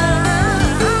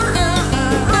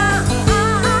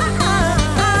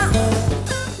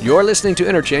 You're listening to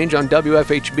Interchange on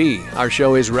WFHB. Our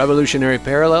show is Revolutionary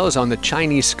Parallels on the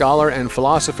Chinese scholar and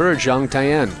philosopher Zhang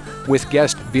Tian, with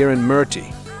guest Viren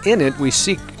Murty. In it, we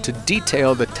seek to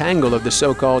detail the tangle of the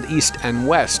so-called East and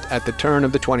West at the turn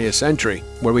of the 20th century,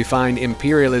 where we find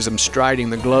imperialism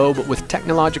striding the globe with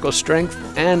technological strength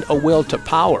and a will to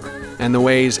power, and the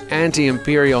ways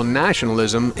anti-imperial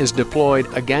nationalism is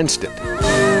deployed against it.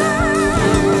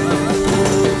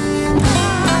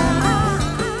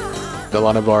 A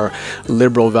lot of our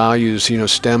liberal values,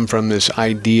 stem from this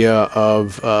idea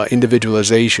of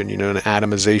individualization, an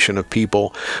atomization of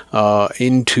people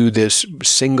into this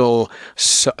single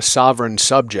sovereign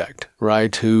subject,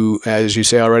 right? Who, as you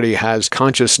say already, has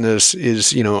consciousness,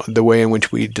 is, the way in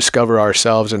which we discover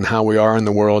ourselves and how we are in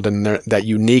the world, and that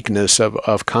uniqueness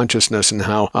of consciousness, and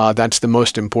how that's the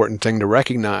most important thing to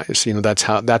recognize.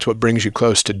 That's what brings you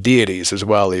close to deities as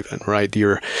well, even, right?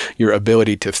 Your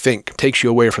ability to think takes you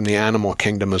away from the animal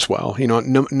kingdom as well.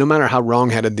 No matter how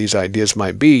wrong-headed these ideas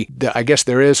might be, I guess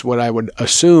there is what I would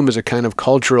assume is a kind of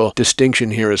cultural distinction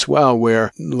here as well,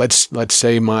 where let's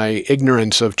say my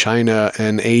ignorance of China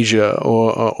and Asia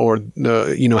or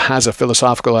has a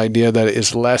philosophical idea that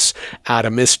is less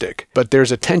atomistic. But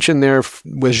there's a tension there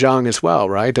with Zhang as well,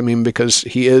 right? I mean, because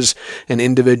he is an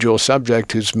individual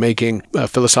subject who's making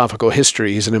philosophical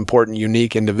history. He's an important,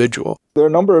 unique individual. There are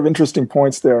a number of interesting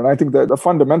points there, and I think that the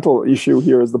fundamental issue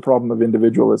here is the problem of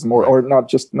individualism, or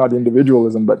not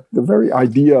individualism, but the very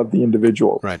idea of the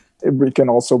individual. Right. It can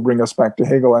also bring us back to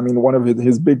Hegel. I mean, one of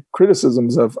his big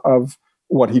criticisms of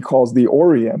what he calls the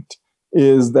Orient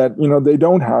is that, they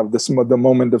don't have the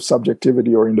moment of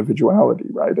subjectivity or individuality,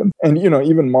 right? And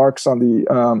even Marx on the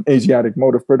Asiatic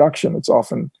mode of production, it's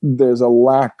often, there's a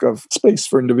lack of space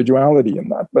for individuality in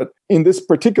that. But in this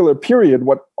particular period,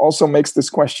 what also makes this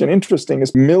question interesting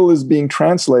is Mill is being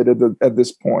translated at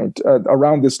this point,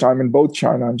 around this time, in both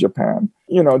China and Japan.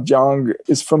 Zhang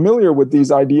is familiar with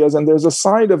these ideas, and there's a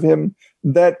side of him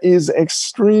that is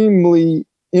extremely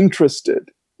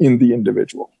interested in the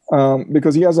individual.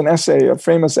 Because he has a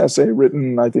famous essay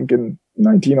written, I think, in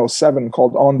 1907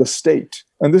 called On the State.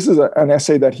 And this is an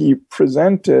essay that he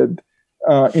presented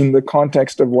in the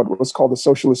context of what was called the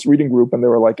Socialist Reading Group. And there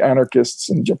were like anarchists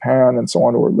in Japan and so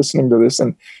on who were listening to this.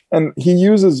 And he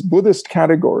uses Buddhist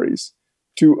categories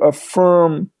to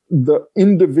affirm the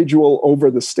individual over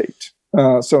the state.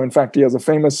 So in fact, he has a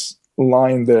famous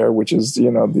line there, which is,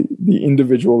 the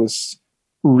individual is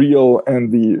real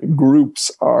and the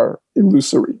groups are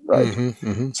illusory, right? Mm-hmm,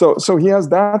 mm-hmm. So he has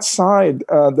that side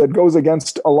that goes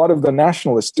against a lot of the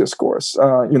nationalist discourse,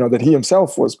 that he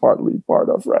himself was partly part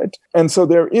of, right? And so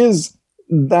there is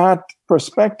that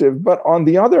perspective. But on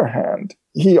the other hand,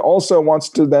 he also wants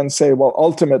to then say, well,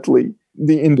 ultimately,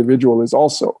 the individual is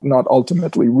also not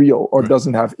ultimately real or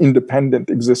doesn't have independent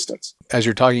existence. As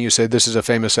you're talking, you say this is a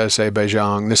famous essay by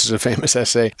Zhang. This is a famous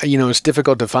essay. It's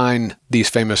difficult to find these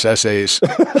famous essays by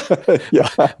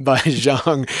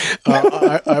Zhang.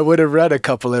 I would have read a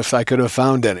couple if I could have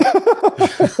found any.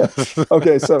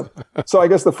 Okay, so I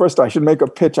guess the first I should make a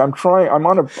pitch. I'm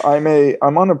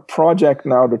on a project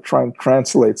now to try and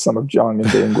translate some of Zhang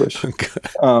into English.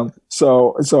 Okay.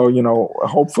 So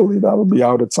hopefully that'll be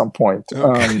out at some point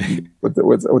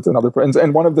with another friend.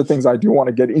 And one of the things I do want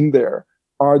to get in there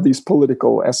are these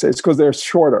political essays because they're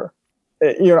shorter.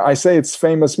 I say it's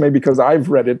famous maybe because I've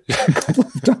read it a couple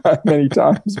of times, many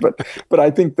times, but I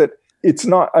think that it's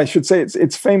not. I should say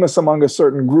it's famous among a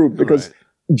certain group because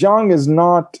Zhang is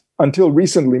not until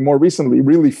more recently,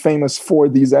 really famous for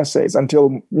these essays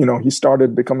until, he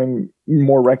started becoming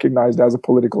more recognized as a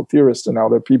political theorist. And now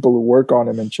there are people who work on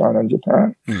him in China and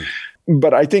Japan. Mm.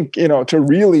 But I think,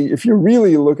 if you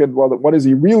really look at, what is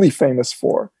he really famous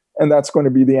for? And that's going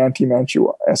to be the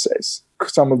anti-Manchu essays.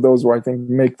 Some of those, I think,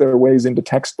 make their ways into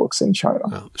textbooks in China.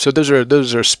 Oh. So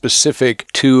those are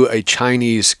specific to a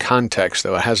Chinese context,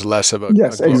 though. It has less of a...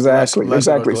 Yes,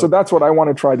 exactly. So that's what I want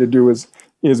to try to do is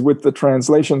is with the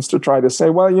translations to try to say,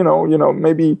 well,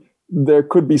 maybe there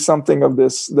could be something of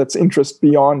this that's interest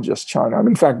beyond just China.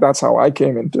 In fact, that's how I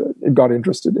got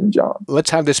interested in Jiang. Let's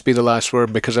have this be the last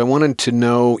word, because I wanted to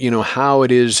know, how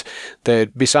it is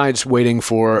that, besides waiting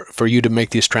for you to make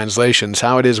these translations,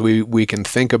 how it is we can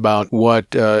think about what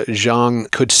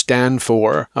Jiang could stand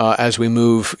for as we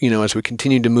move, as we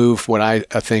continue to move what I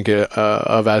think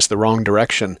of as the wrong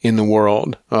direction in the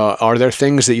world. Are there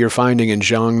things that you're finding in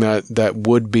Jiang that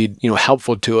would be,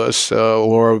 helpful to us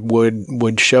or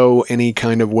would show any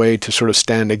kind of way to sort of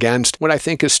stand against what I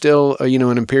think is still,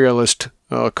 an imperialist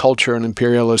culture, an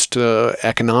imperialist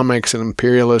economics, an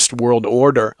imperialist world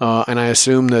order. And I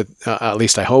assume that, at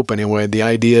least I hope anyway, the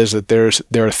idea is that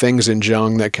there are things in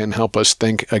Jiang that can help us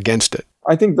think against it.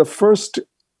 I think the first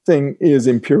thing is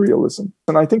imperialism.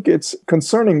 And I think it's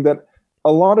concerning that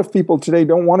a lot of people today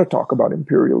don't want to talk about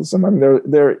imperialism. I mean,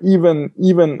 there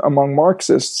even among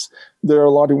Marxists, there are a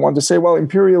lot who want to say, well,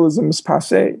 imperialism is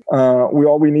passé.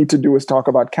 All we need to do is talk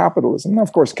about capitalism. Now,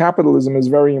 of course, capitalism is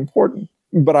very important,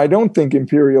 but I don't think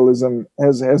imperialism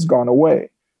has gone away.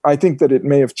 I think that it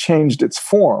may have changed its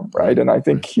form, right? And I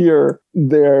think here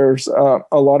there's a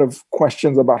lot of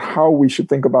questions about how we should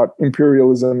think about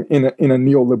imperialism in a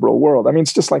neoliberal world. I mean,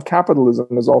 it's just like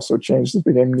capitalism has also changed. It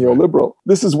became neoliberal.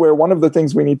 This is where one of the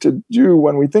things we need to do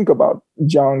when we think about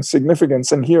Jiang's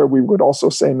significance, and here we would also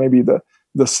say maybe the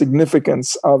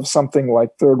significance of something like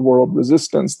third world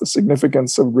resistance, the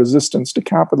significance of resistance to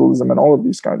capitalism and all of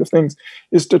these kinds of things,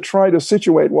 is to try to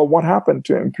situate, well, what happened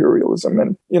to imperialism?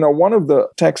 And, one of the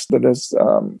texts that has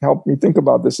helped me think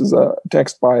about this is a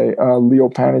text by Leo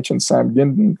Panitch and Sam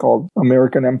Ginden called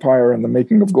American Empire and the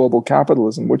Making of Global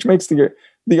Capitalism, which makes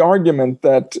the argument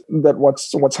that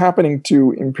what's happening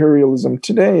to imperialism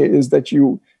today is that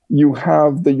you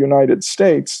have the United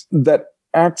States that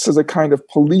acts as a kind of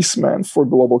policeman for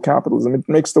global capitalism. It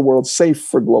makes the world safe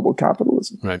for global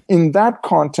capitalism. Right. In that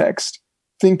context,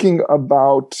 thinking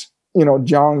about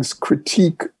Jiang's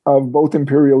critique of both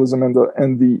imperialism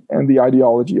and the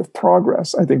ideology of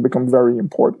progress, I think, become very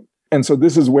important. And so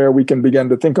this is where we can begin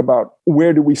to think about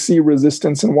where do we see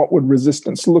resistance and what would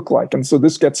resistance look like. And so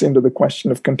this gets into the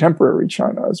question of contemporary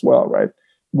China as well, right?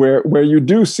 Where you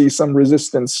do see some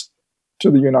resistance to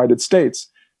the United States.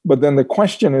 But then the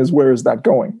question is, where is that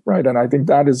going, right? And I think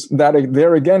that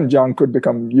there again, Jiang could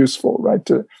become useful, right?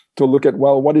 To look at,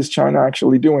 well, what is China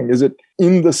actually doing? Is it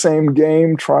in the same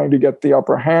game trying to get the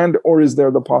upper hand, or is there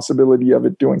the possibility of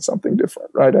it doing something different,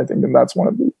 right? I think, and that's one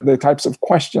of the types of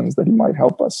questions that he might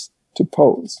help us to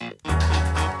pose. Then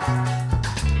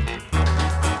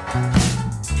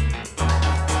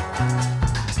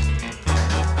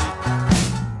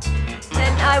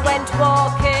I went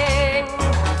walking.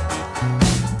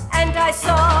 I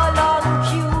saw long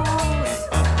queues,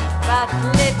 but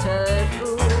little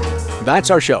food. That's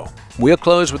our show. We'll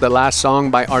close with the last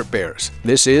song by Art Bears.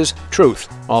 This is Truth,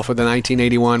 off of the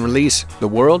 1981 release, The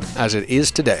World as It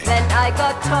Is Today. Then I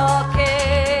got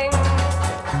talking,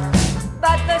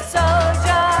 but the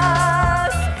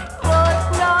soldiers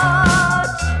would not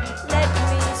let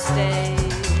me stay.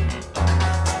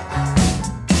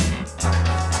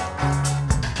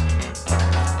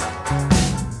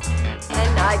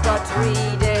 And I got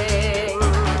reading,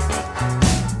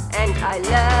 and I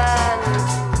learned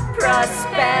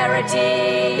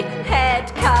prosperity had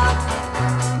come.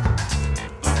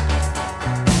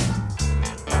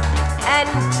 And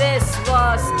this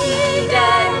was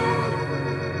Eden.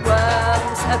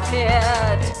 Worms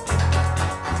appeared,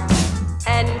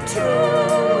 and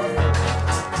truth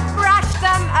brushed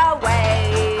them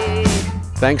away.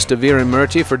 Thanks to Veera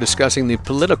Murthy for discussing the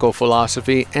political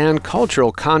philosophy and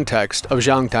cultural context of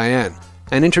Jiang Tian,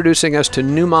 and introducing us to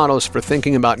new models for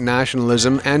thinking about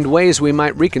nationalism and ways we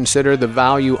might reconsider the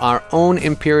value our own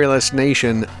imperialist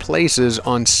nation places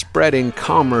on spreading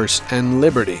commerce and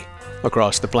liberty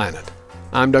across the planet.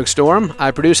 I'm Doug Storm.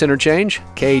 I produce Interchange.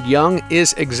 Cade Young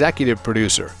is executive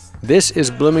producer. This is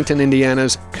Bloomington,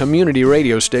 Indiana's community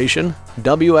radio station,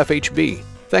 WFHB.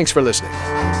 Thanks for listening.